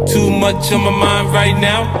 Too much on my mind right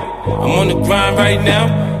now. I'm on the grind right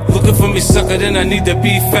now. Looking for me, sucker, then I need to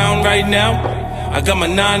be found right now. I got my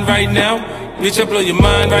 9 right now. Bitch, I blow your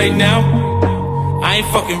mind right now. I ain't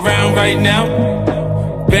fucking round right now.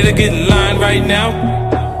 Better get in line right now.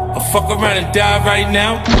 I'll fuck around and die right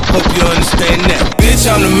now. Hope you understand that. Bitch,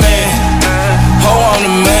 I'm the man. Ho, I'm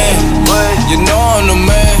the man. You know I'm the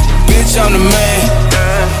man. Bitch, I'm the man.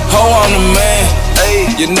 Ho, I'm the man.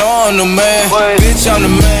 You know I'm the man. Bitch, I'm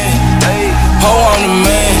the man. Ho, I'm the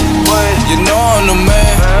man. You know I'm the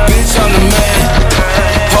man. Bitch, I'm the man.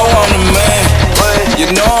 Ho, I'm the man. You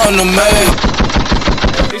know I'm the man.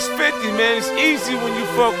 It's 50, man. It's easy when you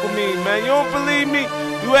fuck with me, man. You don't believe me?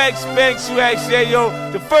 You ask Banks, you ask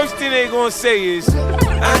Yayo. The first thing they gonna say is,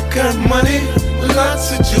 I got money,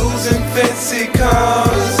 lots of jewels and fancy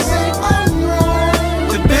cars.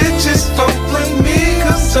 The bitches fuck with me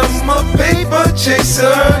cause I'm a paper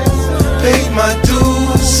chaser. Paid my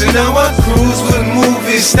dues and now I cruise with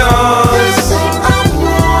movie stars.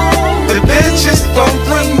 The bitches fuck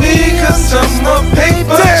with me cause I'm a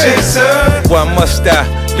paper chaser. Why must I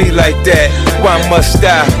be like that? Why must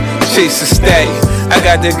I chase a stack? I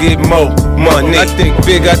got to get more money. I think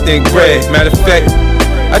big, I think bread. Matter of fact,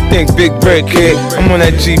 I think big bread, kid. I'm on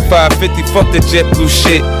that G550, fuck the JetBlue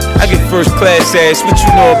shit. I get first class ass, what you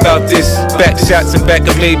know about this? Back shots and back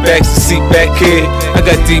of Maybachs, the seat back, kid. I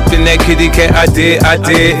got deep in that kitty cat, I did.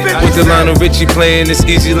 With the Lionel Richie playing, it's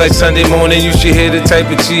easy like Sunday morning. You should hear the type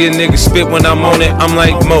of G a nigga spit when I'm on it. I'm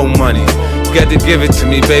like, more money. Got to give it to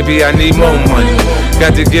me, baby, I need more money.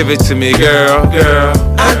 Got to give it to me, girl.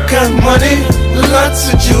 I got money,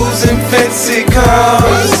 lots of jewels and fancy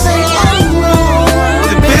cars.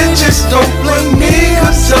 The bitches don't blame me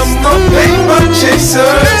cause I'm a paper chaser.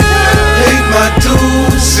 Paid my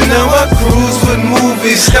dues and now I cruise with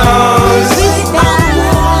movie stars.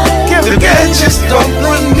 The bitches don't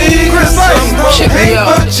blame me cause I'm a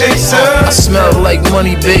paper chaser. I smell like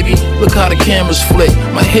money, baby. Look how the cameras flick.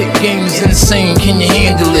 My hit game is insane, can you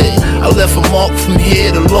handle it? I left a mark from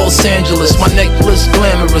here to Los Angeles. My necklace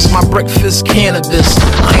glamorous, my breakfast cannabis.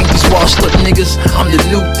 I ain't these washed up niggas, I'm the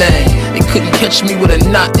new thing. They couldn't catch me with a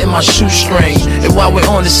knot in my shoestring. And while we're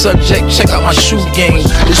on the subject, check out my shoe game.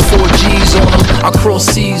 There's 4 G's on them, I cross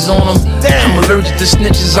C's on them. I'm allergic to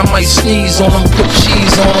snitches, I might sneeze on them. Put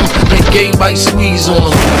cheese on them, then gay bite squeeze on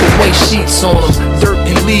them. Put white sheets on them, dirt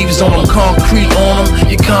and leaves on them. Concrete on them,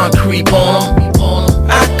 you concrete on them.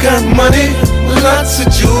 I got money, lots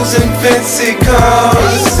of jewels and fancy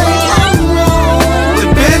cars. The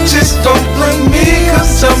bitches don't blame me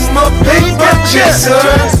cause I'm a paper chaser.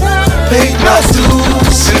 paid my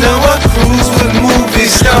dues, and now I cruise with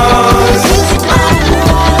movie stars.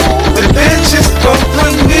 The bitches fuck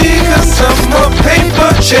with me, cause I'm a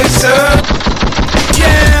paper chaser.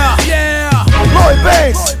 Yeah. Lloyd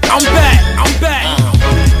Banks. I'm back.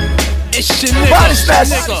 It's your nigga. Body Smash.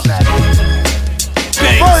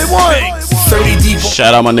 Banks. 30 deep.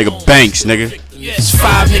 Shout out my nigga Banks, nigga. It's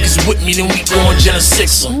 5 niggas with me, then we gon' Jenna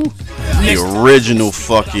 6 'em. The original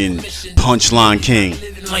fucking punchline king.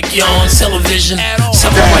 Like you're on television.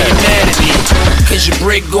 Tell me why you mad at me. Cause your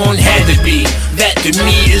break gon' had to be. That to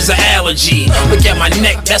me is an allergy. Look at my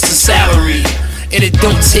neck, that's a salary. And it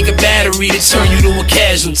don't take a battery to turn you to a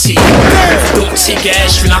casualty. Don't take an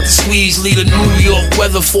astronaut to squeeze. Lead a New York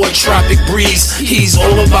weather for a tropic breeze. He's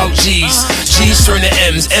all about G's. G's turn to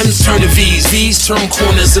M's, M's turn to V's. V's turn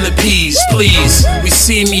corners into P's. Please, we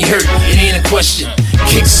see me hurt, it ain't a question.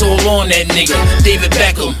 Kicks all on that nigga, David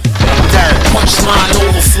Beckham. Punchline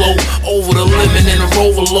overflow, over the limit in a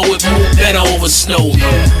rover low. It move better over snow.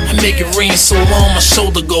 I make it rain so long my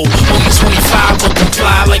shoulder go. Only 25 but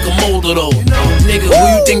comply like a molder though. Nigga, who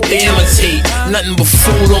you think they imitate? Nothing but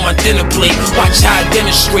food on my dinner plate. Watch how I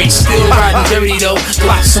demonstrate. Still riding dirty though.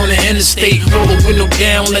 Blocks on the interstate. Roll the window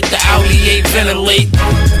down, let the Audi 8 ventilate.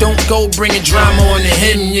 Don't go bringing drama on the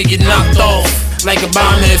him, you get knocked off like a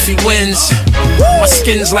bomber if he wins. My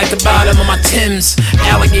skin's like the bottom of my Timbs.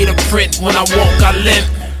 Alligator print, when I walk I limp.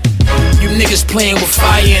 You niggas playing with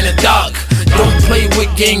fire in the dark. Don't play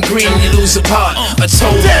with gangrene, you lose a part. A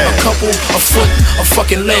toe, a couple, a foot, a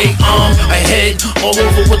fucking leg, arm, a head, all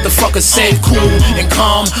over what the fucker said. Cool and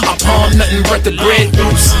calm, I palm nothing but the bread.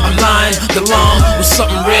 Oops, I'm lying, the lawn with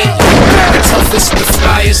something red. The toughest, the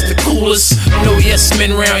flyest, the coolest. No yes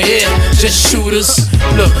men round here, just shooters.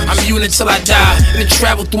 Look, I'm unit till I die. And it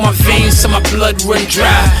travel through my veins till my blood run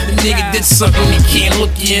dry. The nigga did something, he can't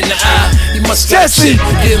look you in the eye. He must got shit,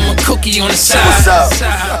 give him a cookie on the side.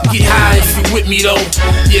 Get high if you with me though.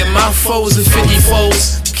 Yeah, my foes are 50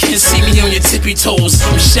 foes. Can't see me on your tippy toes.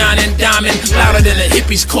 I'm shining diamond, louder than a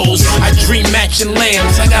hippie's clothes. I dream matching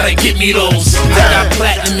lambs, I gotta get me those. I got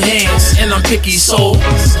platinum hands, and I'm picky so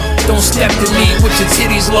don't step to me with your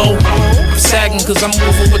titties low. I'm sagging cause I'm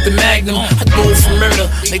moving with the Magnum. I do it for murder,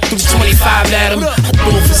 they threw 25 at him. I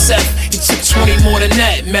do it for Seth, he took 20 more than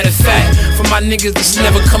that. Matter of fact, for my niggas that's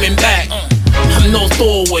never coming back. I'm no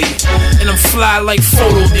throwaway, and I'm fly like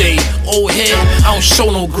photo day. Old head, I don't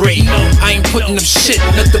show no grade. I ain't putting up shit,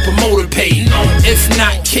 let the promoter pay. If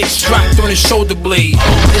not, kicks dropped on the shoulder blade.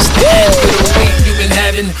 It's the end of the week you've been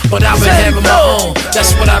having, but I've been having my own.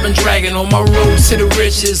 That's what I've been dragging on my road to the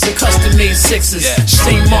riches and custom-made sixes.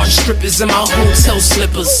 St. Martin strippers in my hotel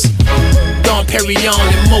slippers. Dom Perignon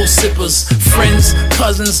and Mo sippers. Friends,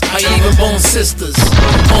 cousins, I even bone sisters.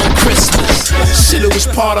 On Christmas, shit, it was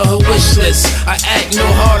part of her wish list. I act no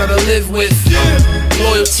harder to live with.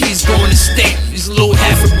 Loyalty's going extinct. These little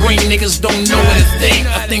half a brain niggas don't know anything.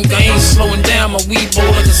 I think I ain't slowing down, my weed bowl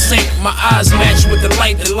like a sink. My eyes match with the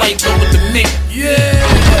light go with the mink. Yeah.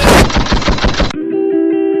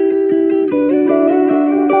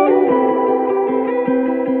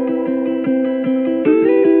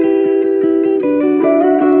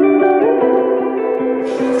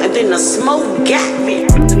 The smoke got me.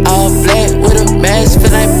 All black with a mask, feel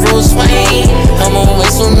like Bruce Wayne. I'm on way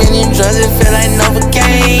so many drugs, it feel like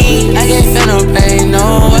Novocaine. I can't feel no pain,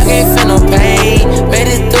 no, I can't feel no pain. Made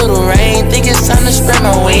it through the rain, think it's time to spread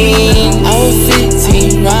my wings. I was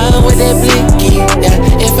 15, riding with that blicky, yeah.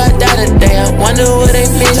 If I die today, I wonder what they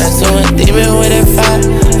miss. I saw a demon with a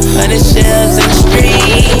 500 shells in the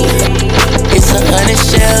street. It's 100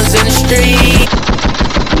 shells in the street.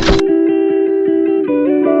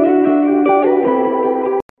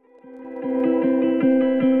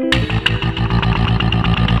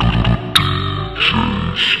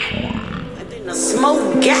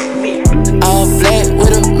 Smoke got me. All black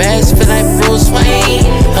with a mask, feel like Bruce Wayne.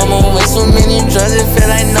 I'm on way so many drugs, it feel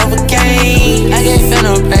like Novocaine. I can't feel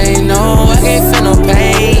no pain, no, I can't feel no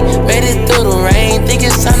pain. Made it through the rain, think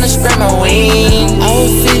it's time to spread my wings. I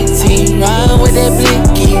was 15, riding with that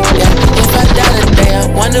blicky, yeah. If I die today, I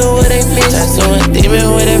wonder what they miss. I saw a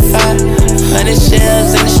demon with a 500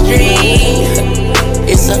 shells in the street.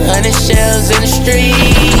 It's 100 shells in the street.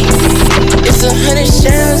 It's 100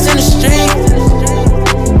 shells in the street.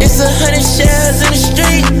 It's 100 shells in the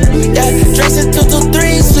street. Yeah, Drake's in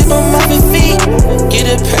 223, sleep on my feet. Get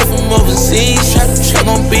a pair from overseas, trap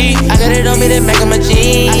on beat. I got it on me, that back of my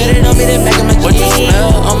jeans. I got it on me, that back of my jeans. What you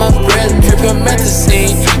smell on my breath,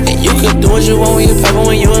 promethazine. And you can do what you want when you poppin'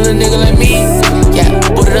 when you and a nigga like me. Yeah,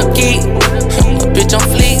 put it up, geek. A bitch on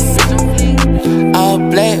fleek. All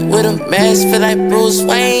black with a mask, feel like Bruce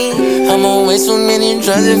Wayne. I'm on way too many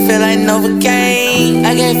drugs, it feel like Novocaine.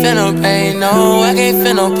 I can't feel no pain, no, I can't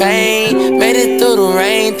feel no pain. Made it through the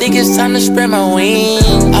rain, think it's time to spread my wings.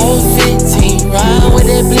 I was 15, riding with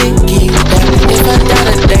that blicky. If I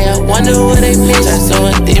die today, I wonder what they miss. I saw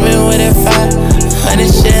a demon with that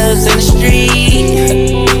 500 shells in the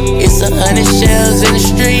street. It's 100 shells in the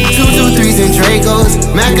street. 223s and Dracos,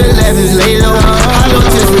 Mac 11s lay low. I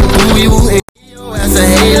don't just do you and your ass a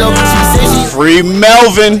halo. She said she Free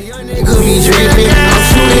Melvin. could be dripping. I'm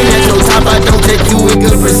shooting at your top, I don't take you with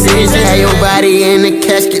good precision. Have your body in the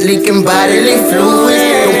casket leaking bodily fluids.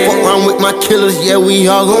 Don't fuck around with my killers, yeah, we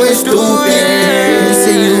all going stupid. You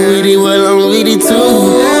say you with it, well, I'm with it too.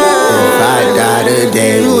 If I die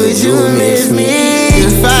today, would you miss me?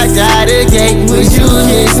 If I die today, would you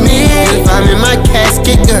kiss me? If I'm in my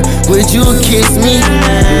casket, girl, would you kiss me?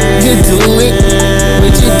 You do it,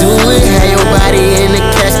 would you do it? Have your body in the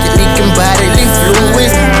casket leaking bodily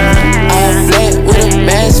fluids. All black with a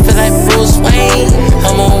mask, feel like Bruce Wayne.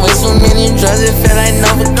 I'm on way too many drugs, it feel like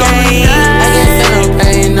Novocaine. I can't feel no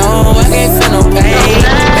pain, no, I can't feel no pain.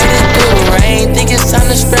 Made it through the rain, think it's time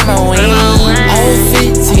to spread my wings. I was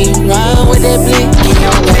 15, riding with that blicky.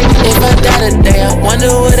 If I die today, I wonder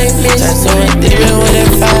what they miss. I saw a demon with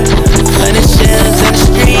that 500 shells in the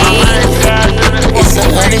street. It's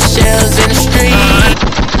 100 shells in the street.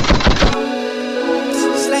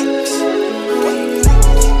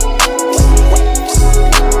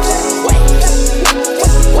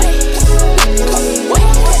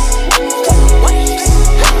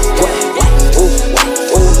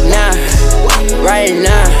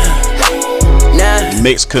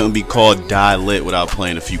 Mix couldn't be called Die Lit without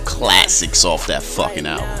playing a few classics off that fucking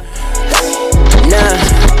album.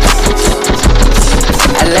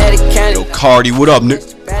 Yo, Cardi, what up, nigga?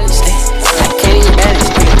 I can't even balance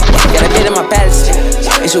it. Got a bit in my palace.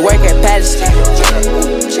 It should work at palace.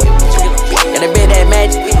 Got a bit that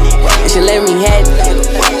magic. It should let me have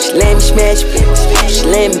it. She let me smash it. She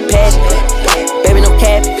let me pass it. Baby, no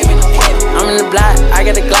cap. I'm in the block, I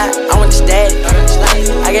got a Glock, I want the stat.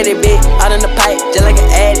 I got it big, out in the pipe, just like an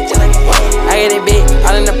addict. I got it big,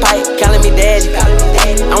 out in the pipe, calling me daddy.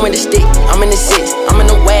 I'm in the stick, I'm in the six, I'm in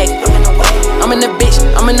the wagon. I'm in the bitch,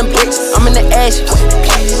 I'm in the bricks, I'm in the ash.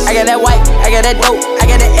 I got that white, I got that dope, I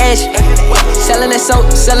got that ash. Selling that soap,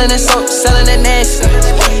 selling that soap, selling that nasty.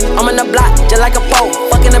 I'm in the block, just like a pole,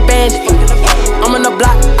 fucking a bandit. I'm in the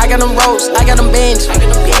block, I got them rolls, I got them bands.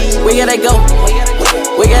 We gotta go,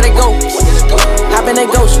 we gotta go. Hop in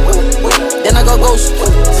that ghost, then I go ghost.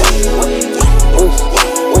 Ooh,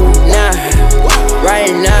 nah,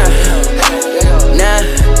 right now, nah,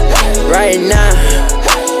 right now,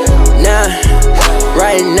 nah,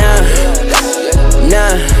 right now,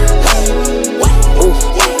 nah. Ooh,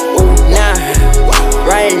 nah,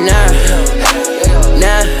 right now,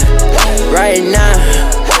 nah, right now,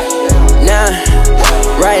 nah,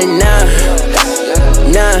 right now,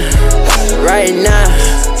 nah, right now.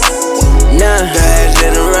 Nah. Bad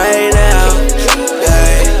little right now,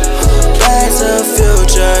 hey. Back to the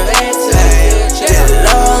future, hey. Did it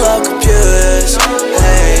all on computers,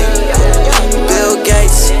 hey. Bill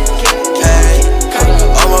Gates, hey.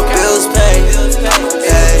 All my bills paid,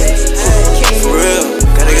 hey. For real,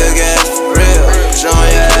 got a good gas, for real. Push on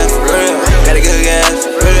your ass, for real. Got a good gas,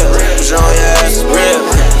 for real. Push on your ass, for real.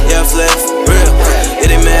 Yeah, flex, for real. Get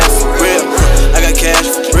it mad, for real. I got cash,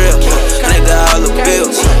 for real. Connect the all the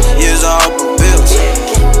bills. Years all for bills.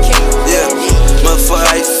 Yeah, motherfucker,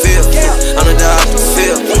 how you feel? I'm the doctor,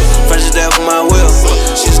 feel. Fresh as death with my will.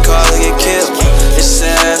 She's called to get killed. It's a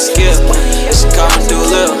sad skill. It's a call to do a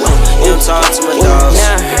little. You don't talk to my dogs.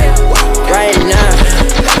 Nah, right now.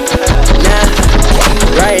 Nah,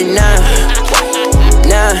 right now.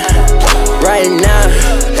 Nah, right now.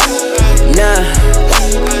 Nah.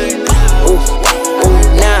 Ooh,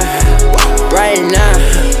 nah, right now.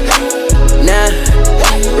 Nah,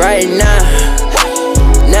 right now,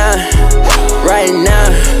 nah, right now,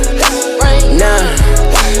 nah.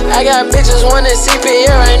 I got bitches wanting CPA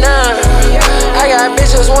right now. I got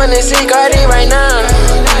bitches wanting see Cardi right now.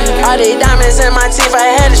 All these diamonds in my teeth,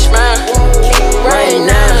 I had to smile. Right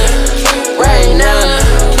now, right now.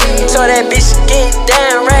 So that bitch get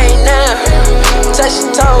down right now. Touch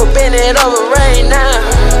your toe, bend it over right now.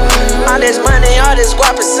 All this money, all this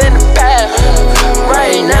guap is in the past.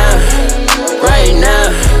 Right now. Right now.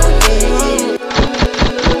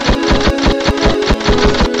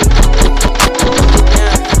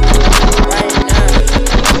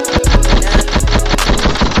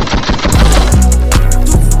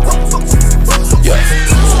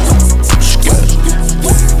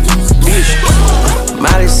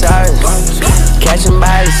 Miley Cyrus, catching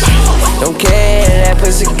bodies. Don't care, that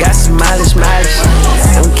pussy got some mileage.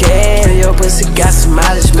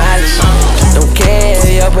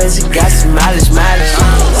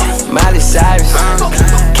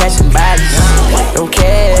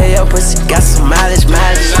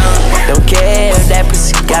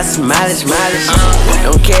 some mileage, mileage.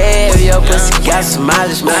 Don't care if your pussy got some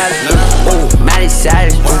mileage, mileage. Miley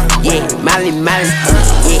Cyrus, yeah, Miley, Miley,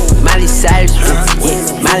 yeah, Miley Cyrus,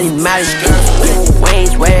 yeah, Miley, Miley,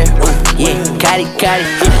 Wayne's Wear, yeah, Cuddy, Cuddy,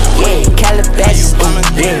 yeah, Calabasas,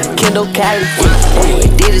 yeah, Kendall Kylie,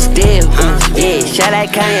 Adidas deal, yeah, shout out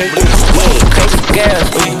Kanye, yeah, crazy girls,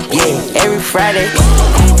 yeah, every Friday,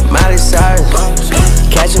 Miley Cyrus,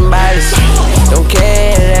 catching bodies. Don't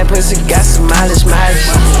care that pussy got some mileage, mileage.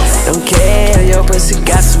 Don't care your pussy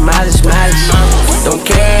got some mileage, mileage. Don't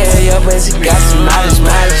care your pussy got some mileage,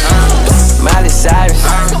 mileage. Miley Cyrus,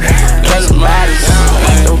 catching bodies.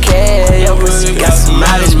 Don't care your pussy got some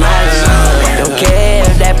mileage, mileage. Don't care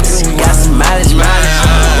if that pussy got some mileage, mileage.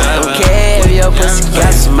 Don't care if your pussy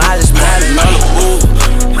got some mileage, mileage.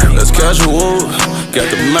 Let's catch a wolf, got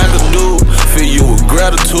the McAdoo, feel you with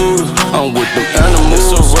gratitude. I'm with them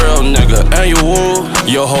animals, a real nigga annual.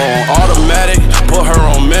 Your hoe on automatic, put her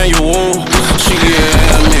on manual. She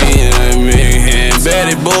get me,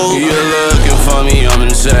 Betty Boo. You looking for me, I'm in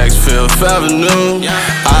Saks Fifth Avenue.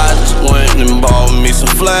 I just went and bought me some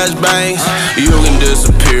flashbangs. You can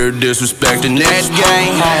disappear, disrespecting that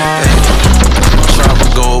gang. Trapper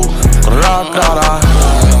go, ra-da-da.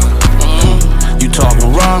 You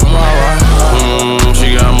talking rock,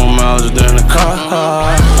 she got more miles than a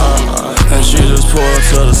car, and she just pulled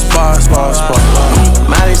to the spot.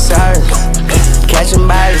 Miley Cyrus, catching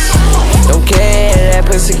bodies. Don't care that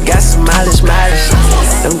pussy got some mileage, mileage.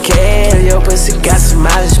 Don't care your pussy got some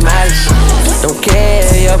mileage, mileage. Don't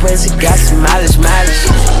care your pussy got some mileage, mileage.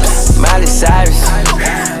 Miley Cyrus,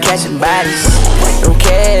 catching bodies. Don't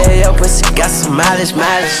care your pussy got some mileage,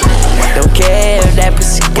 mileage. Don't care if that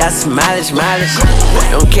pussy got some mileage, mileage.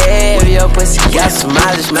 Don't care if your pussy got some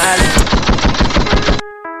mileage, mileage.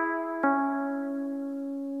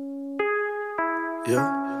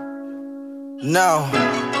 Yeah. Now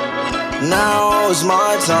is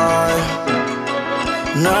my time.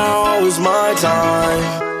 Now is my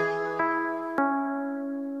time.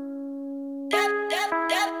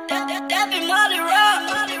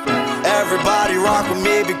 Everybody rock with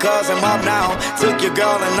me because I'm up now. Took your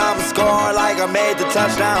girl and I'm scoring like I made the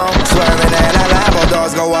touchdown. Swerving in a Lambo,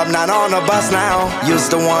 doors go up, not on the bus now.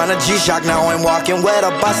 Used to want a G-Shock, now I'm walking with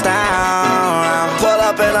a bust down. Pull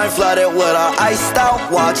up and I'm flooded with a iced out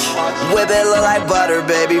watch. Whip it look like butter,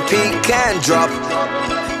 baby, peek and drop.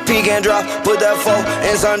 Peek and drop, put that phone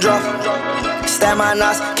in sun drop. Stab my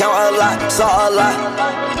knots, count a lot, saw a lot.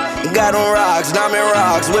 Got them rocks, diamond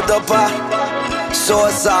rocks, whip the pot.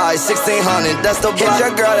 Suicide, 1600, that's the block. Hit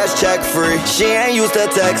your girl that's check free. She ain't used to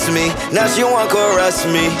text me, now she want caress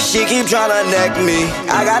me. She keep tryna neck me,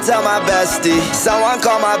 I gotta tell my bestie. Someone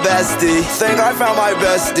call my bestie, think I found my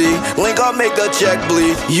bestie. Link up, make the check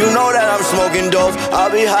bleed. You know that I'm smoking dope,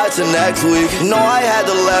 I'll be high till next week. No, I had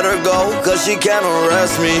to let her go, cause she can't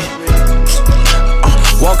arrest me.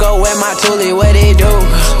 Walk up with my toolie, what they do?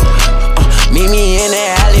 Meet me in the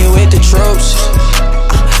alley with the troops.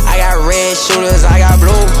 I got red shooters, I got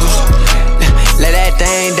blue. Let that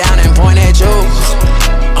thing down and point at you.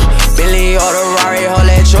 Billy or the Rari, hold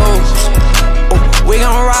that you. We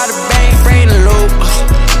gon' ride the bank, bring the loop.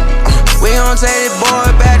 We gon' take this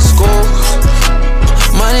boy back to school.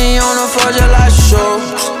 Money on the floor just like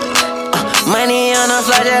shoes. Money on the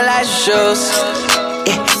floor just like shoes.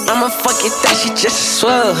 I'ma fuck it, that she just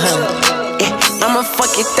swell, I'ma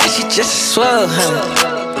fuck it, that she just swell,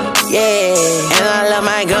 yeah, and I love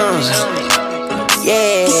my guns.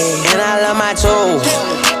 Yeah, and I love my toes.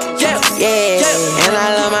 Yeah, and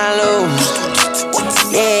I love my loot.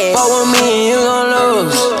 Yeah, fuck with me and you gon'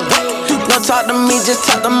 lose. Don't talk to me, just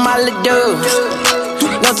talk to my little dude.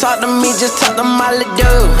 Don't talk to me, just talk to my little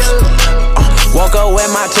dude. Walk up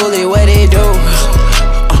with my toolie, what they do?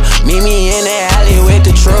 Meet me in the alley with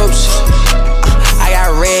the troops. I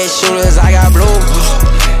got red shooters, I got blue.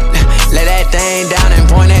 Let that thing down and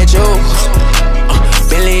point at you.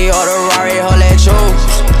 Billy or the Rari, hold that you.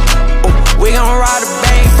 We gon' ride the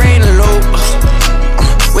bank, bring the loop.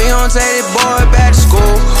 We gon' take this boy back to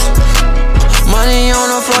school. Money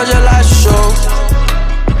on the floor just like shoes.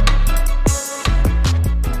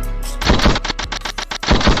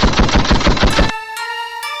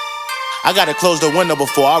 I gotta close the window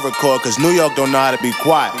before I record, cause New York don't know how to be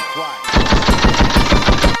quiet.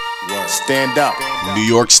 Stand up. New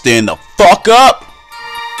York, stand the fuck up.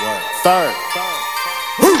 Third.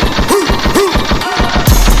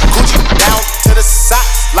 Gucci down to the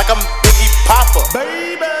socks like I'm Biggie Papa.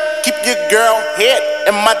 Baby. Keep your girl head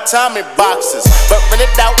in my Tommy boxes. But rent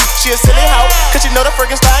it out, she a silly hoe. Cause she know the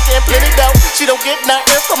Frankenstein getting plenty dough. She don't get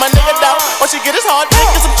nothing from my nigga though. All she get is hard dick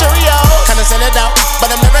and some Cheerios. Kinda tryna sell it out, but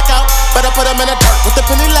I'm never out. But I put them in the dirt with the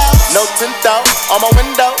penny loud. No tint out on my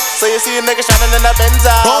window, so you see a nigga shining in the Benzo.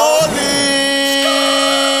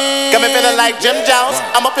 Got me feeling like Jim Jones.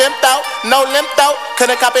 I'm a pimped out, no limp out.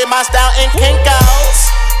 Couldn't copy my style in Kinko's.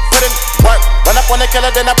 Put in work, run up on the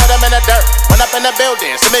killer, then I put him in the dirt. Run up in the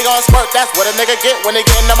building, see me gon' squirt. That's what a nigga get when he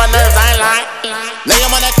getting on my nerves. I ain't lying. Lay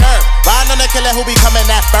him on that curb, riding on the killer who be coming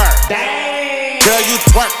that fur. Girl, you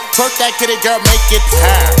twerk, twerk that kitty, girl, make it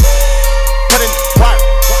turn. Put in work.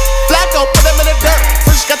 Flacco, put him in the dirt.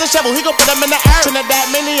 Fresh got the shovel, he gon' put him in the earth.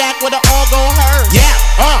 Trinidad maniac with it all gon' hurt. Yeah,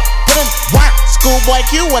 put in work. Schoolboy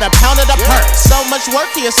Q with a pound of the perk. So much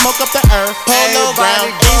work, he'll smoke up the earth. Polo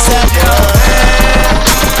Brown, ASAP.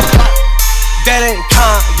 That ain't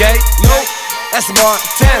Kanye, nope. That's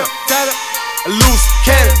Montana. A loose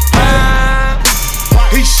cannon.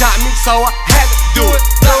 He shot me, so I had to do it.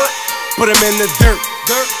 Put him in the dirt.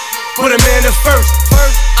 Put him in the first.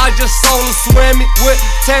 I just saw her swimming with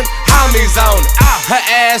 10 homies on it. Her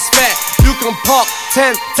ass fat, you can park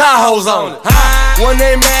 10 Tahoes on it. When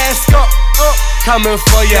they mask up, coming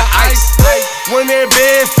for your ice. When they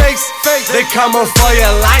big face, they coming for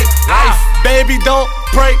your life. Baby, don't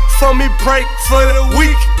pray for me, pray for the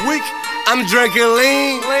weak. I'm drinking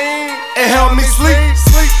lean, it help me sleep.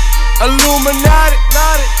 Illuminati,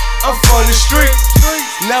 I'm from the streets.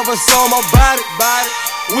 Never saw my body,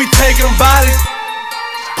 we taking bodies.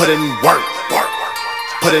 Put in work,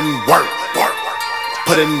 put in work,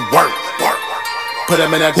 put in work, put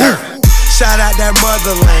him in that dirt. Shout out that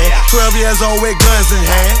motherland, 12 years old with guns in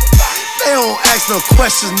hand. They don't ask no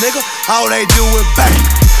questions, nigga. All they do is bang,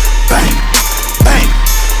 bang, bang.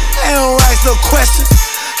 They don't ask no questions.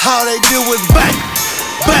 All they do is bang,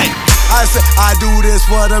 bang. I say, I do this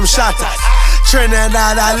for them shotters.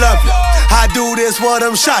 Trinidad, I love you. I do this for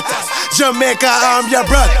them shotters. Jamaica, I'm your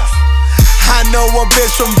brother. I know a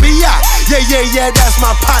bitch from B.I. Yeah, that's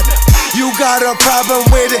my partner. You got a problem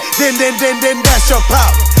with it, then that's your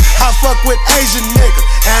problem. I fuck with Asian niggas,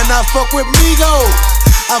 and I fuck with Migos.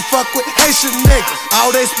 I fuck with Haitian niggas,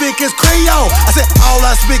 all they speak is Creole. I said all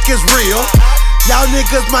I speak is real. Y'all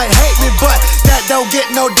niggas might hate me, but that don't get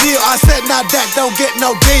no deal. I said nah, that don't get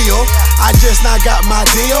no deal. I just not got my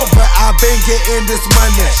deal, but I been getting this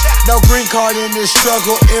money. No green card in this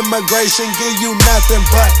struggle, immigration give you nothing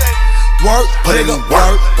but work, nigga,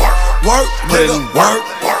 work, nigga, work,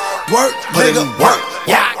 nigga, work.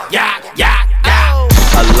 Yeah.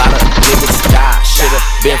 A lot of niggas die. Should've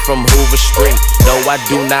been from Hoover Street. No, I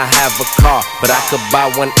do not have a car, but I could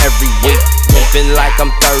buy one every week. Pimpin' like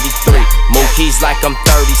I'm 33, Mookie's like I'm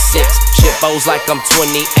 36, Chipos like I'm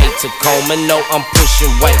 28, Tacoma, no, I'm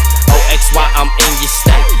pushing weight. OXY, I'm in your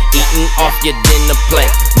state, eating off your dinner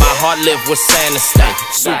plate. My heart live where Santa stay.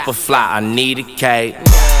 Super fly, I need a cake.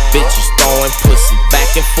 Bitches throwing pussy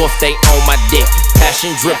back and forth, they on my dick.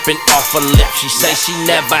 Passion dripping off her lip. She say she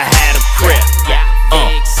never had a crib.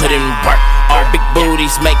 Put in work. All big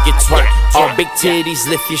booties make it twerk. All big titties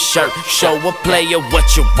lift your shirt. Show a player what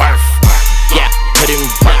you're worth. Yeah, put in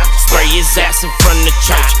work. Spray his ass in front of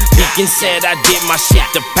church. Deacon said I did my shit.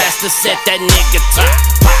 The pastor said that nigga turn.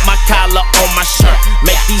 Pop my collar on my shirt.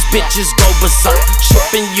 Make these bitches go berserk.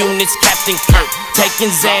 Shipping units, Captain Kirk.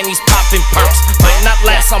 Taking Xannies, popping perks. Might not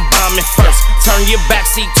last, I'm bombing first. Turn your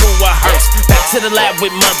backseat to a hearse. Back to the lab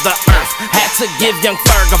with Mother Earth. Had to give young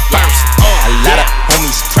Ferg a verse. A lot of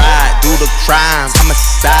homies tried, do the crimes.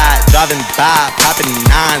 Homicide, driving by, popping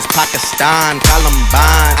nines. Pakistan,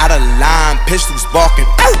 Columbine, out of line. Pistols barking,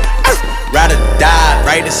 ride or die.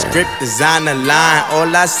 Write a script, design a line. All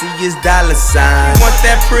I see is dollar signs. Want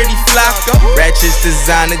that pretty Flocko? Ratchets,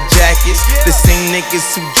 designer jackets. The same niggas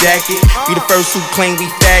who jacket. We the first who claim we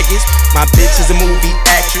faggots. My bitch is a movie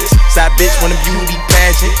actress. Side bitch want a beauty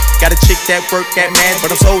pageant. Got a chick that work at mad, but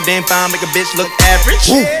I'm so damn fine, make a bitch look average.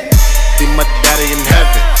 See my daddy in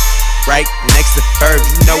heaven, right next to Ferg.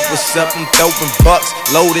 You know what's up, I'm throwing bucks,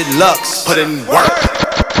 loaded Lux. Put in work.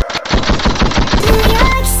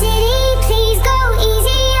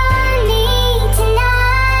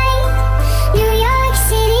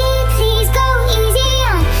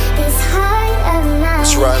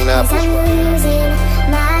 Rotten apple.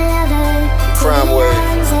 Crime wave.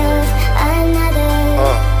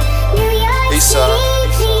 Eastside.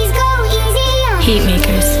 Heat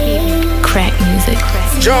makers. Crack music.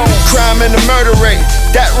 Jones, crime and the murder rate.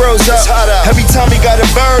 that rose up. Every time he got a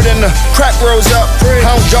bird and the crack rose up.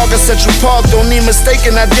 Hound jog at Central Park, don't need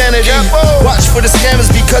mistaken identity. Watch for the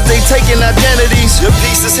scammers because they taking identities. Your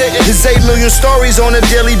piece is hitting. His 8 million stories on a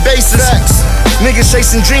daily basis. Niggas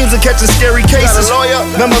chasing dreams and catching scary cases.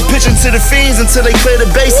 Remember pitching to the fiends until they clear the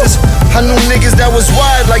bases. I knew niggas that was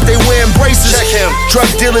wide like they wearing braces. Drug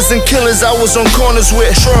dealers and killers I was on corners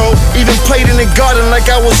with. Even played in the garden like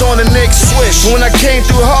I was on the Knicks. When I came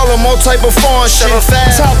through Harlem, all type of foreign shit.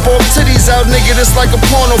 Top off titties out, nigga, this like a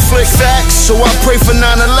porno flick. So I pray for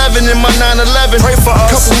 9/11 in my 9/11. Pray for us.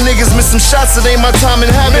 Couple niggas miss some shots, it ain't my time in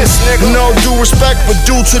heaven. With all due respect, but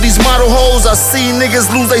due to these model hoes, I see niggas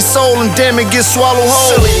lose their soul and damn it get swallowed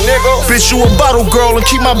whole. Silly nigga. Bitch, you a bottle girl and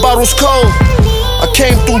keep my bottles cold. I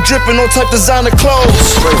came through dripping all type designer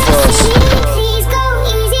clothes. Pray for us.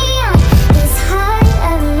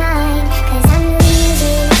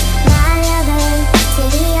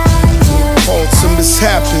 Ultimates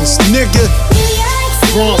happens, nigga.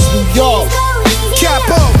 Bronx, New York.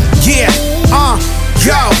 Capo, yeah,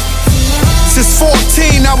 yo. Since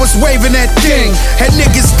 14, I was waving that thing. At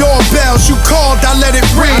niggas' doorbells, you called, I let it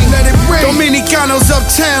ring. Dominicanos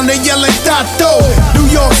uptown, they yelling Tato.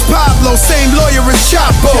 New York's Pablo, same lawyer as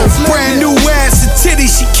Chapo. Brand new ass and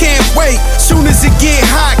titties, she can't wait. Soon as it get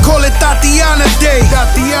hot, call it Tatiana Day.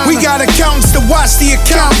 We got accountants to watch the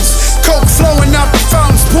accountants. Coke flowing out the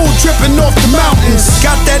fountains, pool dripping off the mountains.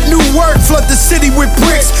 Got that new work, flood the city with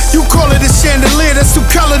bricks. You call it a chandelier, that's two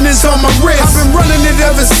colonies on my wrist. I've been running it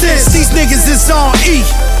ever since, these niggas is on E.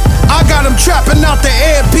 I got them trapping out the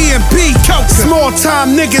Airbnb. Small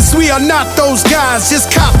time niggas, we are not those guys. Just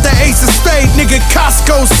cop the ace of spade, nigga,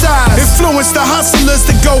 Costco size. Influence the hustlers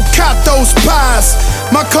to go cop those pies.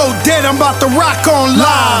 My code dead, I'm about to rock on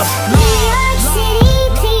live.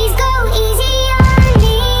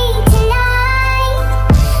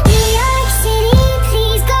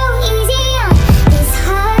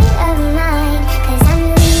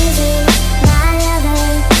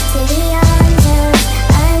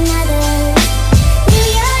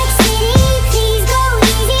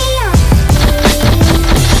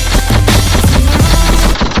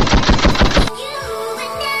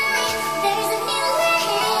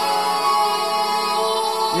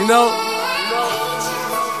 You know,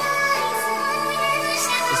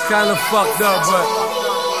 it's kind of fucked up, but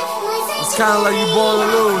it's kind of like you born to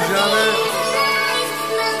lose, you know what I mean?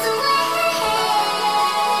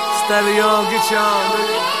 Steady on, get you on,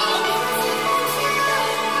 nigga.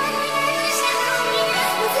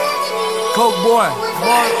 Coke boy,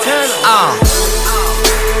 Montana.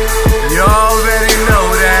 You already know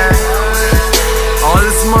that. All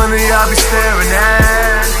this money I be staring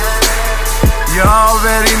at. You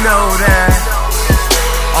already know that.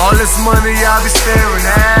 All this money I be staring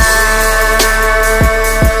at.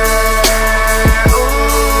 Ooh,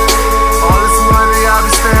 all this money I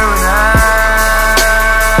be staring at.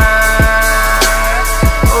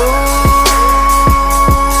 Ooh,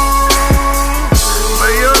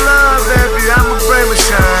 bring your love, baby, I'ma bring my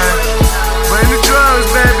shine. Bring the drugs,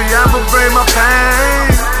 baby, I'ma bring my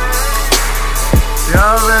pain. You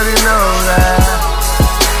already know that.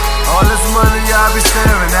 All this money I be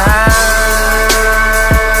staring at.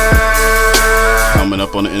 Coming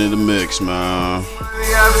up on the end of the mix, man.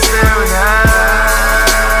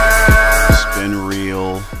 It's been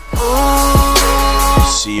real.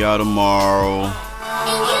 See y'all tomorrow.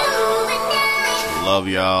 Love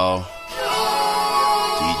y'all.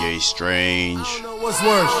 DJ Strange. What's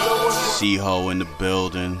worse? C-Ho in the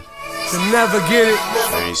building. To never get it.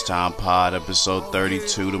 Strange Time Pod episode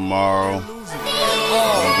 32 tomorrow.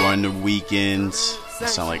 We run the weekends. I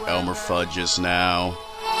sound like Elmer Fudd just now.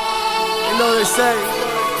 You know they say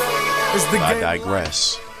it's the but game. I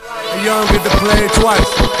digress. You don't get to play it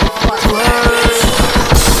twice.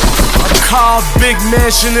 A car, big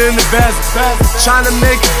mansion in the basket. Trying to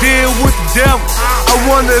make a deal with the devil. I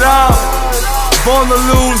want it all. Born to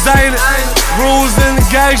lose, ain't it? Rules and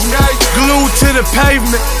engagement. Glued to the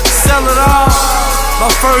pavement. Sell it all. My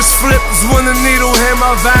first flip was when the needle hit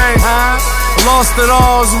my vein. Lost it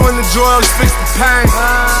all when the drugs fixed the pain.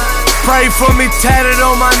 Pray for me, tatted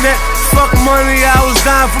on my neck. Fuck money, I was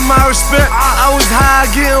dying for my respect. I was high,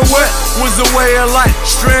 getting wet, was a way of life.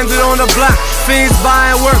 Stranded on the block, fiends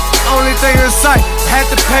buying work, only thing in sight. Had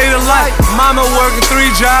to pay the light. Mama working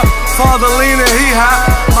 3 jobs, father leaning, he hot.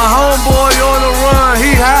 My homeboy on the run,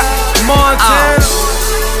 he hot. Montana.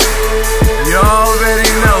 You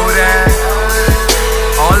already know that.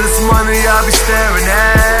 All this money I be staring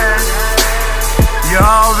at. You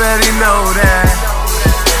already know that.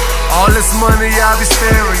 All this money I be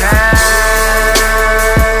staring at.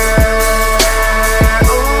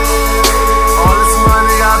 Ooh, all this money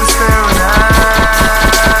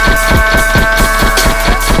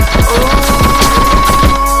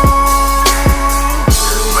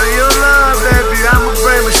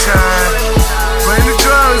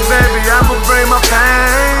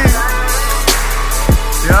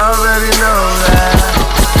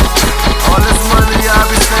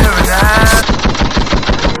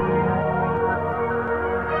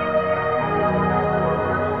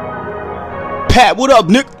Pat, what up,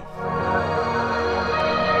 nigga?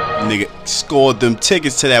 Nigga scored them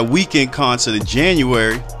tickets to that weekend concert in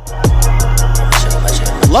January.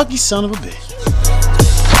 Lucky son of a bitch.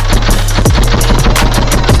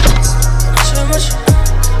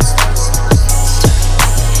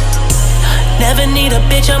 Never need a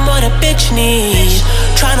bitch, I'm what a bitch need.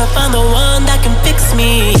 Tryna find the one that can fix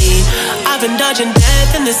me. I've been dodging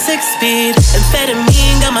death in the 6-speed.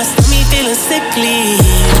 Amphetamine got my stomach feeling sickly.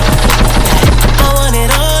 I want it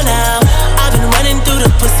all now. I've been running through the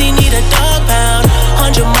pussy, need a dog pound.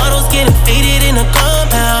 100 models getting faded in a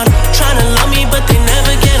compound. Tryna love me, but they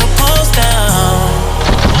never get a pulse down.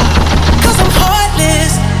 Cause I'm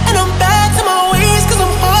heartless, and I'm back to my ways, cause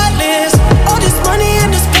I'm heartless. All this money and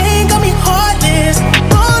this pain got me heartless.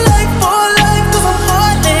 For life, cause I'm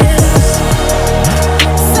heartless.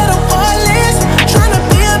 Said I'm heartless, tryna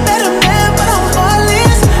be a better man, but I'm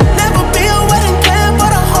heartless. Never be a wedding plan, but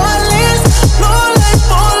I'm heartless. No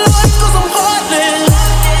life, cause I'm heartless.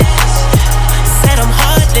 Said I'm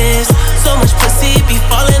heartless, so much pussy be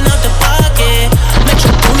falling out the pocket. Metro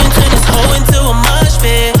Boomin turn this hoe into a mosh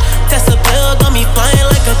pit. Tesla bill got me flying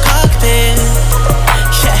like a cockpit.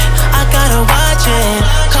 Yeah, I gotta watch it.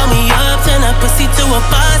 Call me up, turn that pussy to a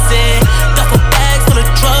faucet. Duffel bags full of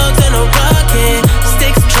drugs and a rocket.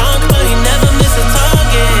 Sticks drunk, but he never miss a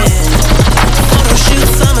target. Photo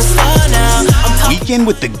shoots, I'm a star now. Weekend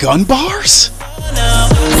with the gun bars?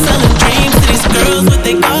 Selling dreams to these girls with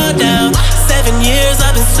their guard down. 7 years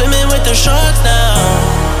I've been swimming with the sharks now.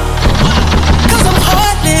 Cause I'm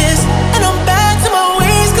heartless, and I'm back to my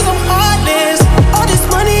ways, cause I'm heartless. All this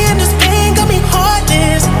money and this pain got me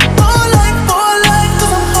heartless. For life,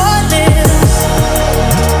 cause I'm heartless.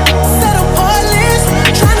 Said I'm heartless,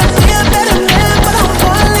 tryna be a better man, but I'm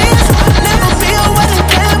heartless. Never be a wedding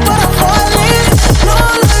plan, but I'm heartless. No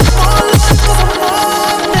life, cause I'm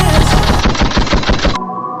heartless.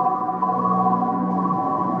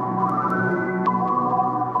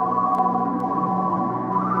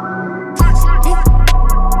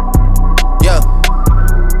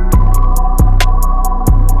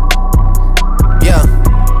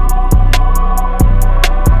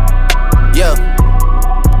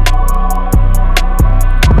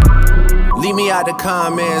 Leave me out the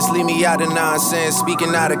comments, leave me out the nonsense.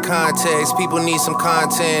 Speaking out of context, people need some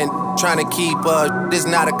content. Trying to keep up, this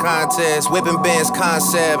not a contest. Whipping bands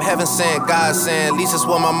concept, heaven sent, God sent. At least that's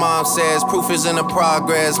what my mom says. Proof is in the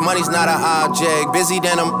progress, money's not an object. Busy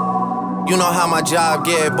than you know how my job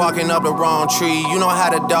get. Barking up the wrong tree, you know how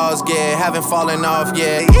the dogs get. Haven't fallen off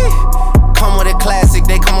yet. Come with a classic,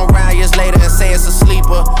 they come around years later and say it's a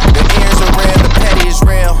sleeper. The ears are real, the petty is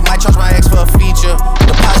real. Might charge my ex for a feature.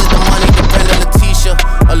 Deposit the money to Brenda Letitia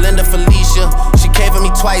or Linda Felicia. She came for me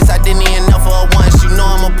twice, I didn't even know for her once. You know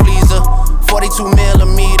I'm a pleaser. 42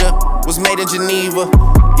 millimeter was made in Geneva.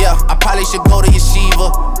 Yeah, I probably should go to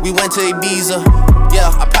Yeshiva. We went to Ibiza. Yeah,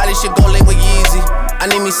 I probably should go link with Yeezy. I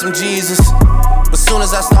need me some Jesus. But soon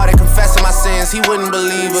as I started confessing my sins, he wouldn't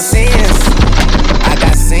believe us. I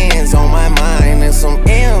got sins on my mind and some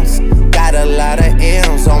M's. Got a lot of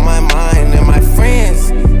M's on my mind and my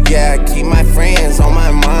friends. Yeah, I keep my friends on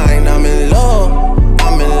my mind. I'm in love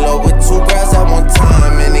with 2 girls at one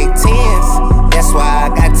time and they 10s. That's why I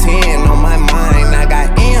got 10 on my mind. I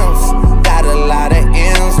got M's. Got a lot of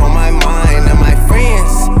M's on my mind and my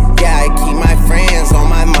friends. Yeah, I keep my friends on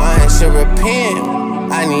my mind. Should repent.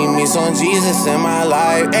 I need me some Jesus in my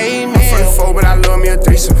life, amen. I'm from the 4, but I love me a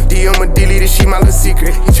threesome. DM a delete this shit, my little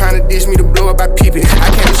secret. He tryna dish me to blow up, I peep it.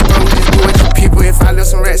 I can't respond with this boy to people. If I left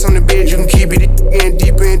some rats on the bed, you can keep it. Getting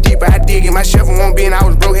deeper and deeper, I dig it. My shovel won't be, and I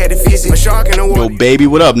was broke, had to fix it. A shark in the water. Yo, baby,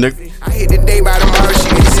 what up, Nick? I hit the day by tomorrow,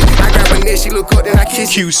 she miss it. I grab her neck, she look up, then I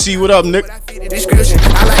kiss it. QC, what up, Nick? Description.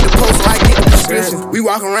 I like the post, so I get the prescription. We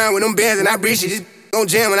walk around with them bands and I breach it. Gon'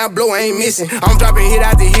 jam and I blow, I ain't missing. I'm dropping hit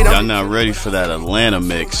after hit. Y'all not ready for that Atlanta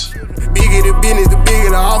mix. Bigger the business, the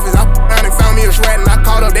bigger the office. I found and found me a sweat and I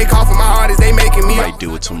called up. They call for my artists, they making me. Might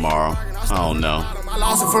do it tomorrow. I don't know. I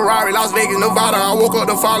lost a Ferrari, Las Vegas, Nevada. I woke up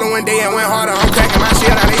the following day and went harder. I'm cracking my shit,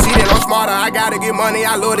 now they see that I'm smarter. I gotta get money,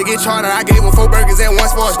 I love to get charter. I gave her 4 burgers at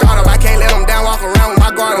once for a startup. I can't let them down, walk around with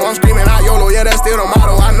my guard. I'm screaming out YOLO, yeah, that's still the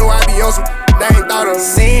motto. I know I be on some they ain't thought of.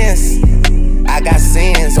 Sins, I got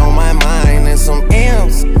sins on my mind and some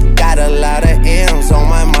M's. Got a lot of M's on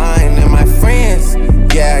my mind and my friends.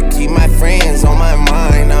 Yeah, I keep my friends on my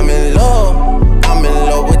mind. I'm in love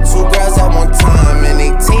with 2 girls at one time and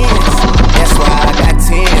they 10s. That's why I got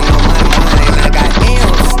 10 on my mind. I got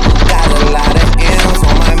M's. Got a lot of M's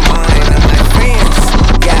on my mind and my friends.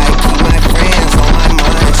 Yeah, I keep my friends on my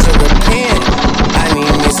mind. Should repent. I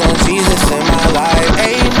need me some Jesus in my life.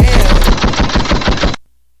 Amen.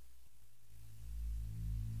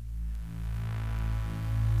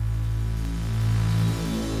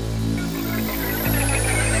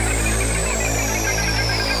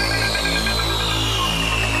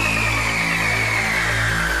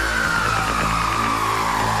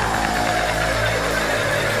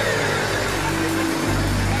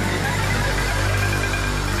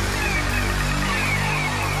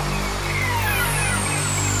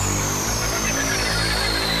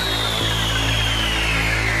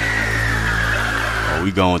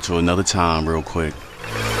 We going to another time real quick.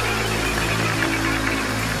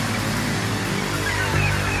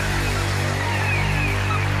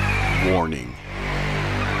 Warning.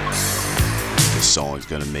 This song is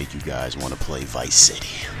gonna make you guys want to play Vice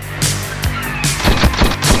City.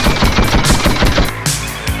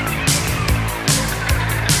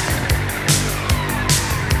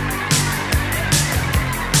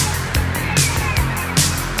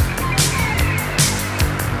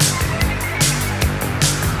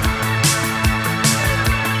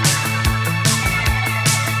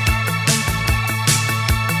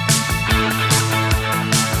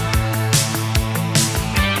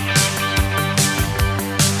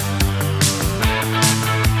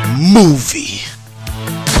 Movie.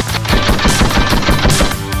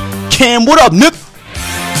 Cam, what up, Nick?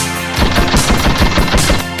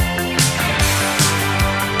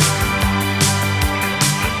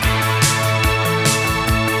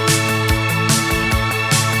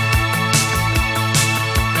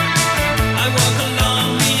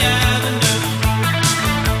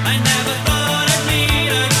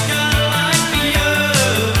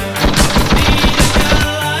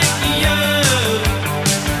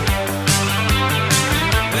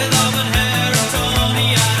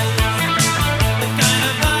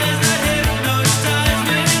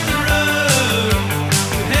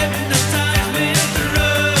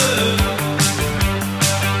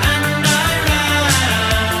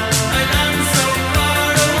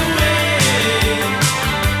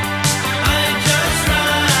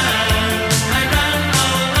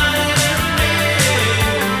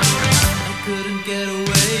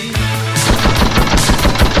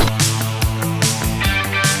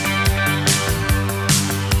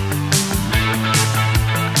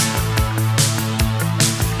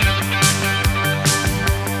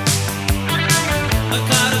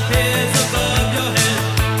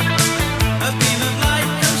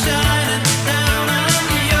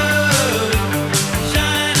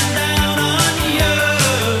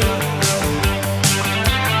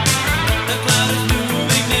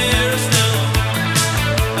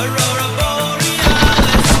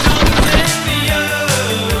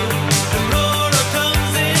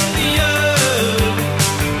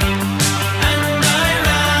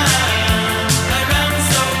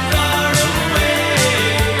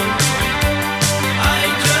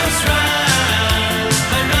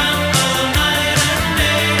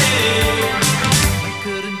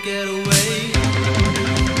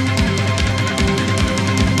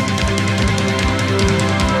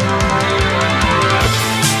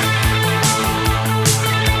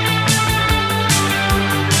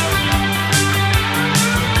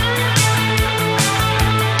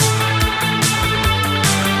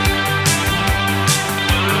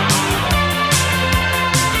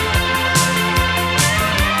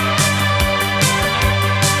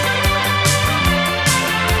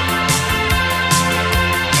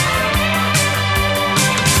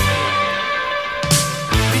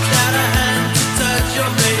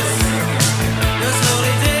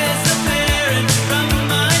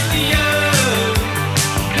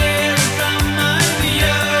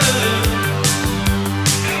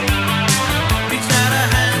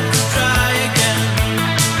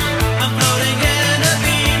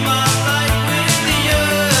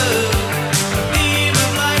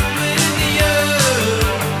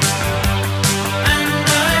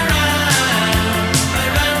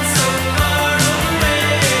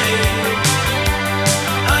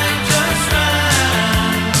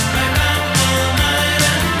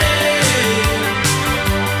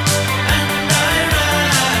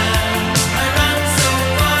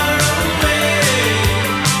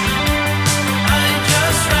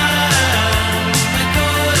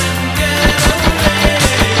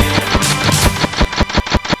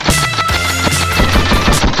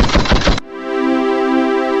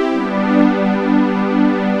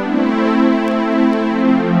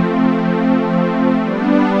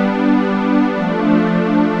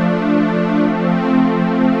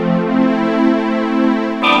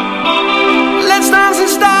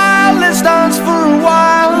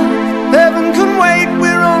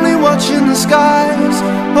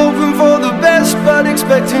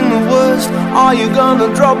 expecting the worst. Are you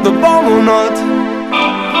gonna drop the bomb or not?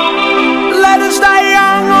 Let us die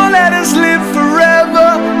young or let us live forever.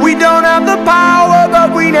 We don't have the power,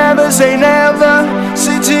 but we never say never.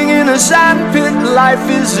 Sitting in a sandpit, life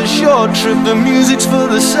is a short trip. The music's for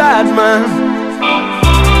the sad man.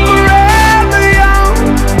 Forever young,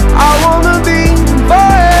 I wanna be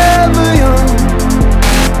forever young.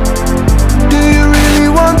 Do you really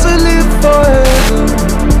want to live forever?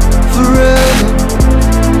 Forever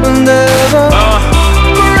and ever.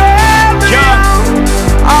 Forever young,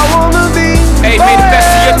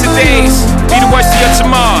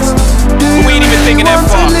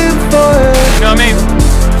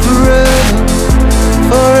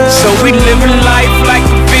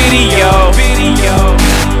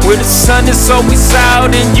 always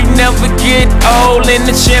out and you never get old. And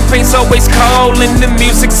the champagne's always cold and the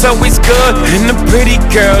music's always good. And the pretty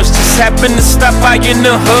girls just happen to stop by in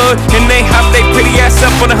the hood, and they hop they pretty ass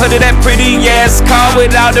up on the hood of that pretty ass car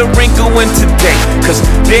without a wrinkle in today. Cause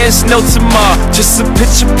there's no tomorrow, just a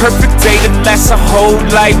picture perfect day that lasts a whole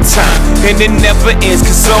lifetime. And it never ends,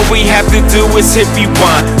 cause all we have to do is hit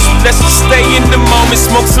rewind. So let's just stay in the moment,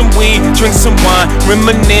 smoke some weed, drink some wine,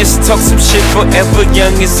 reminisce, talk some shit. Forever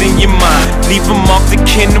young is in your mind. Leave them off the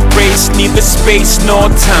kin race, neither space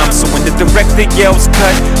nor time. So when the director yells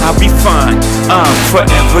cut, I'll be fine. I'm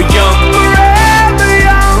forever young. Forever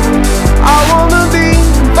young, I wanna be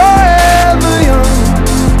forever young.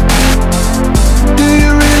 Do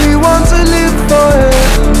you really want to live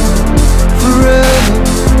forever? Forever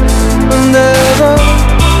and ever.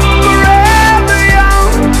 Forever young,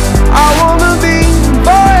 I wanna be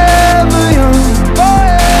forever young.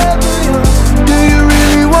 Forever young. Do you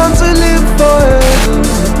really want to live forever?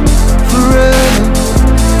 Forever,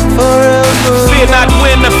 forever. Fear not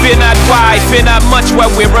when or fear not why, fear not much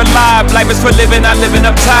while we're alive. Life is for living, not living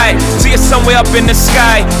uptight. See us somewhere up in the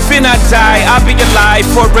sky. Fear not die, I'll be alive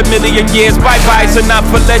for a million years. Bye-byes are not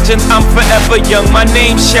for legends, I'm forever young. My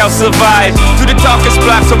name shall survive. Through the darkest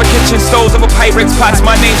blocks, over kitchen stoves, over Pyrex pots,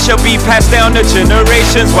 my name shall be passed down to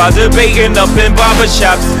generations while debating up in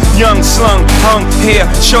barbershops. Young, slung, hung here,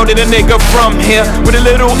 showed it a nigga from here with a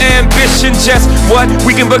little ambition, just what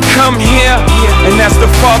we can become here. And as the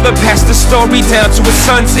father passed the story down to his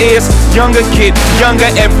son's ears, younger kid, younger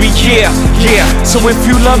every year. Yeah, so if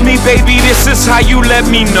you love me, baby, this is how you let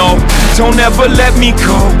me know. Don't ever let me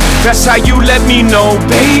go, that's how you let me know,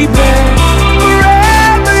 baby.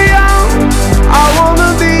 Forever young, I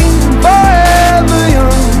wanna be forever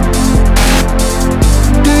young.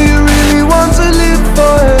 Do you really want to live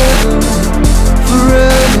forever?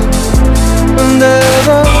 Forever and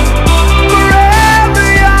ever. Forever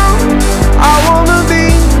young, I wanna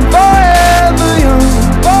be forever young.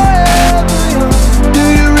 Forever young. Do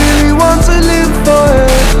you really want to live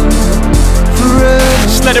forever? Forever.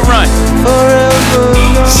 Just let it run. Forever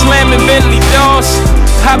young. Slamming Bentley doors,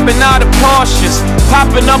 hopping out of Porsches,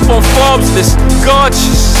 popping up on Forbes list,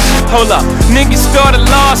 gorgeous. Hold up, niggas thought I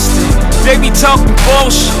lost it. They be talking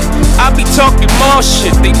bullshit, I be talking more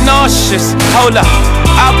shit. They nauseous. Hold up,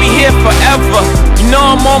 I'll be here forever. You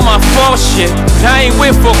know I'm on my full shit, but I ain't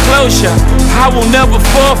with foreclosure. I will never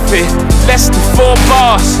forfeit less than 4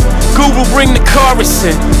 bars. Google, bring the chorus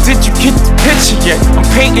in. Did you get the picture yet? I'm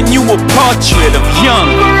painting you a portrait of young.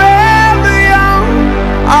 Forever young,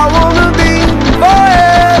 I wanna be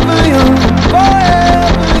forever young.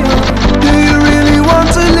 Forever young. Do you really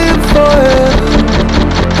want to live forever?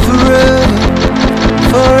 Forever,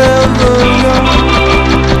 forever young.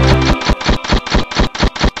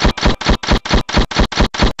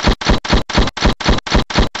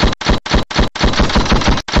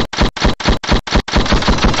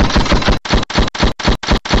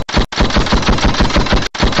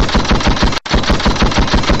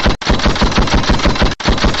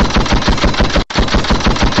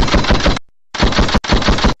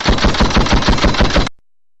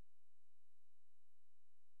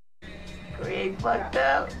 You fucked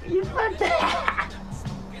up. You fucked up.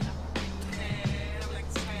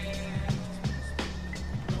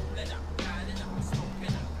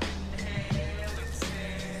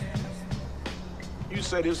 You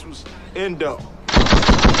said this was endo.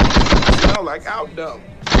 Sound like outdo.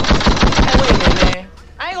 Hey, wait a minute, man.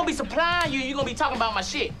 I ain't gonna be supplying you. You gonna be talking about my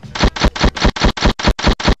shit.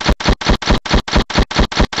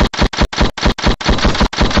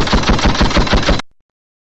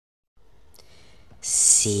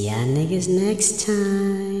 See ya niggas next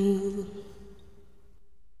time.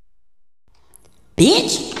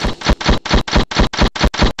 Bitch!